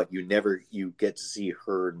 but you get to see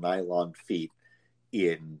her nylon feet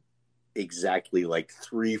in exactly like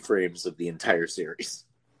 3 frames of the entire series.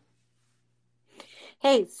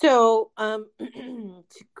 Hey, so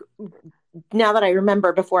now that I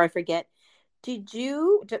remember, before I forget, did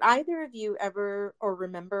either of you ever or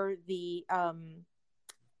remember the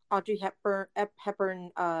Audrey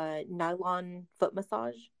Hepburn nylon foot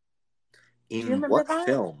massage? In what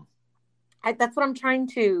film? That's what I'm trying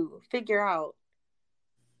to figure out.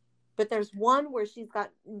 But there's one where she's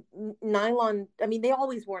got nylon. I mean, they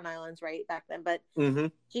always wore nylons, right, back then. But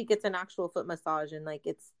she gets an actual foot massage, and like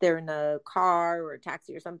they're in a car or a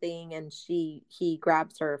taxi or something, and he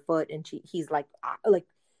grabs her foot, and he's like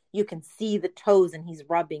you can see the toes, and he's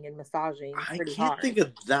rubbing and massaging. I can't think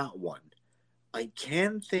of that one. I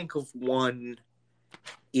can think of one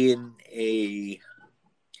in it's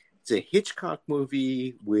a Hitchcock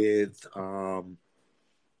movie with oh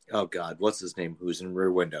God, what's his name? Who's in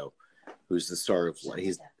Rear Window? Who's the star of what?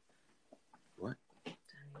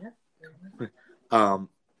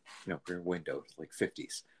 No, Rear Window, like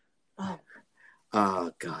 50s.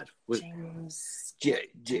 Oh God,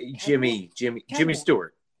 Jimmy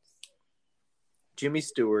Stewart. Jimmy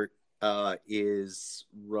Stewart is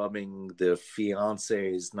rubbing the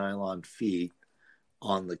fiance's nylon feet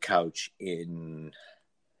on the couch in.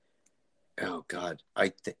 Oh God,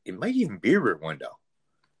 it might even be Rear Window.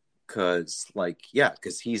 Because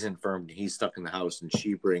he's infirmed and he's stuck in the house, and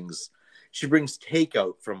she brings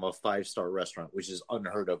takeout from a 5-star restaurant, which is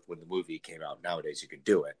unheard of when the movie came out. Nowadays you could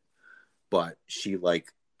do it, but she and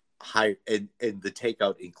the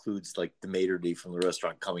takeout includes like the maitre d' from the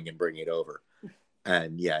restaurant coming and bringing it over,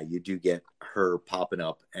 and you do get her popping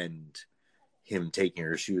up and him taking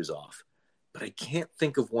her shoes off. But I can't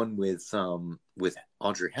think of one with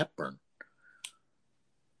Audrey Hepburn.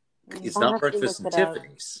 It's not Breakfast at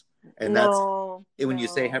Tiffany's. And when you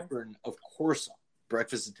say Hepburn, of course,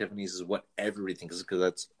 Breakfast at Tiffany's is what everybody thinks, because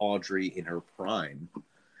that's Audrey in her prime.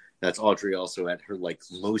 That's Audrey also at her like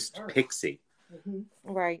most pixie.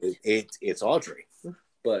 Right. It's Audrey,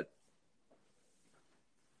 but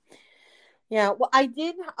well, I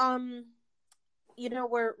did.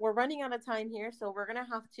 We're running out of time here, so we're gonna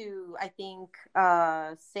have to, I think,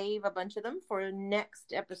 save a bunch of them for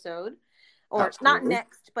next episode, or not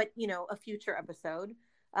next, but a future episode.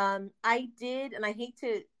 I did, and I hate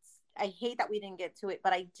that we didn't get to it,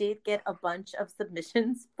 but I did get a bunch of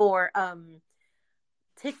submissions for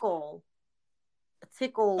tickle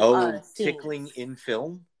tickling in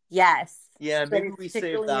film. Yes. Yeah, maybe we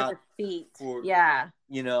save that feet. For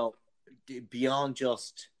beyond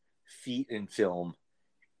just feet in film,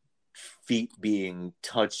 feet being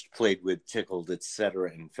touched, played with, tickled,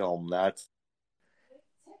 etc. in film. That's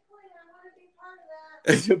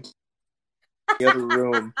the other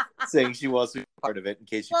room saying she wants to be part of it in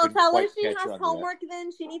case you couldn't tell her quite she catch has on to homework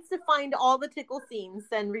then. She needs to find all the tickle scenes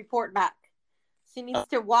and report back. She needs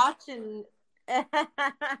to watch and...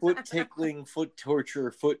 foot tickling, foot torture,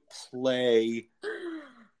 foot play.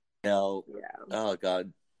 No. Yeah. Oh,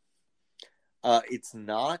 God. It's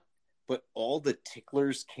not, but all the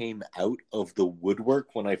ticklers came out of the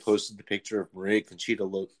woodwork when I posted the picture of Maria Conchita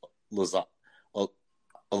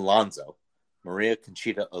Alonso. Maria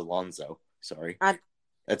Conchita Alonso. Sorry.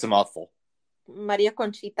 That's a mouthful. Maria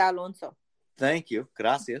Conchita Alonso. Thank you.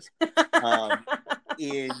 Gracias.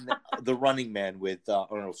 In The Running Man with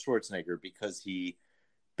Arnold Schwarzenegger, because he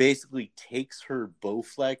basically takes her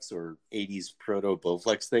Bowflex or 80s proto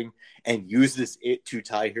Bowflex thing and uses it to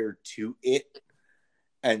tie her to it.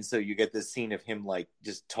 And so you get this scene of him like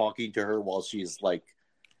just talking to her while she's like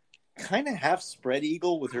kind of half spread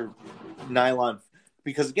eagle with her nylon,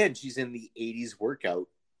 because again, she's in the 80s workout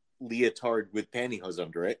leotard with pantyhose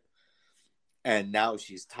under it. And now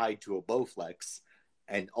she's tied to a Bowflex,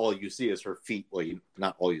 and all you see is her feet. Well,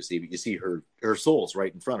 not all you see, but you see her soles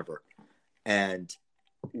right in front of her. And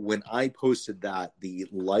when I posted that, the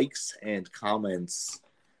likes and comments,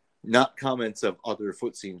 not comments of other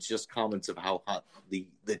foot scenes, just comments of how hot the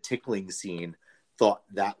tickling scene thought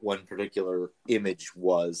that one particular image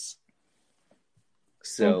was.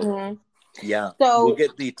 So, yeah. So we'll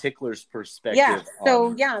get the tickler's perspective. Yeah.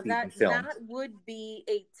 So, that would be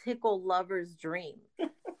a tickle lover's dream.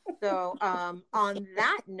 So, on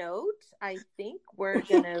that note, I think we're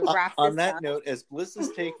going to wrap this on that up. note, as Bliss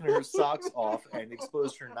has taken her socks off and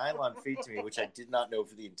exposed her nylon feet to me, which I did not know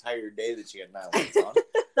for the entire day that she had nylons on.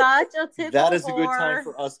 Such a tickle That is a good time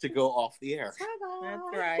for us to go off the air. That's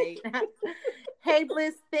right. Hey,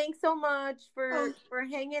 Bliss, thanks so much for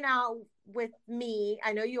hanging out with me.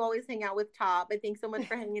 I know you always hang out with Top, but thanks so much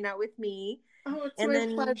for hanging out with me. Oh, it's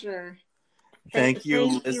my pleasure. Thank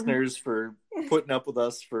you, listeners, for putting up with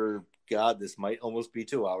us for, God, this might almost be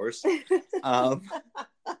 2 hours. This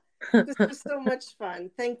was so much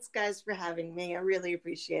fun. Thanks, guys, for having me. I really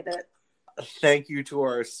appreciate it. Thank you to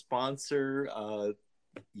our sponsor,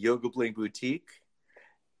 Yoga Bling Boutique.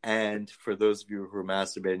 And for those of you who are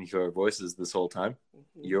masturbating to our voices this whole time,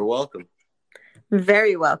 you're welcome.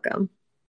 Very welcome.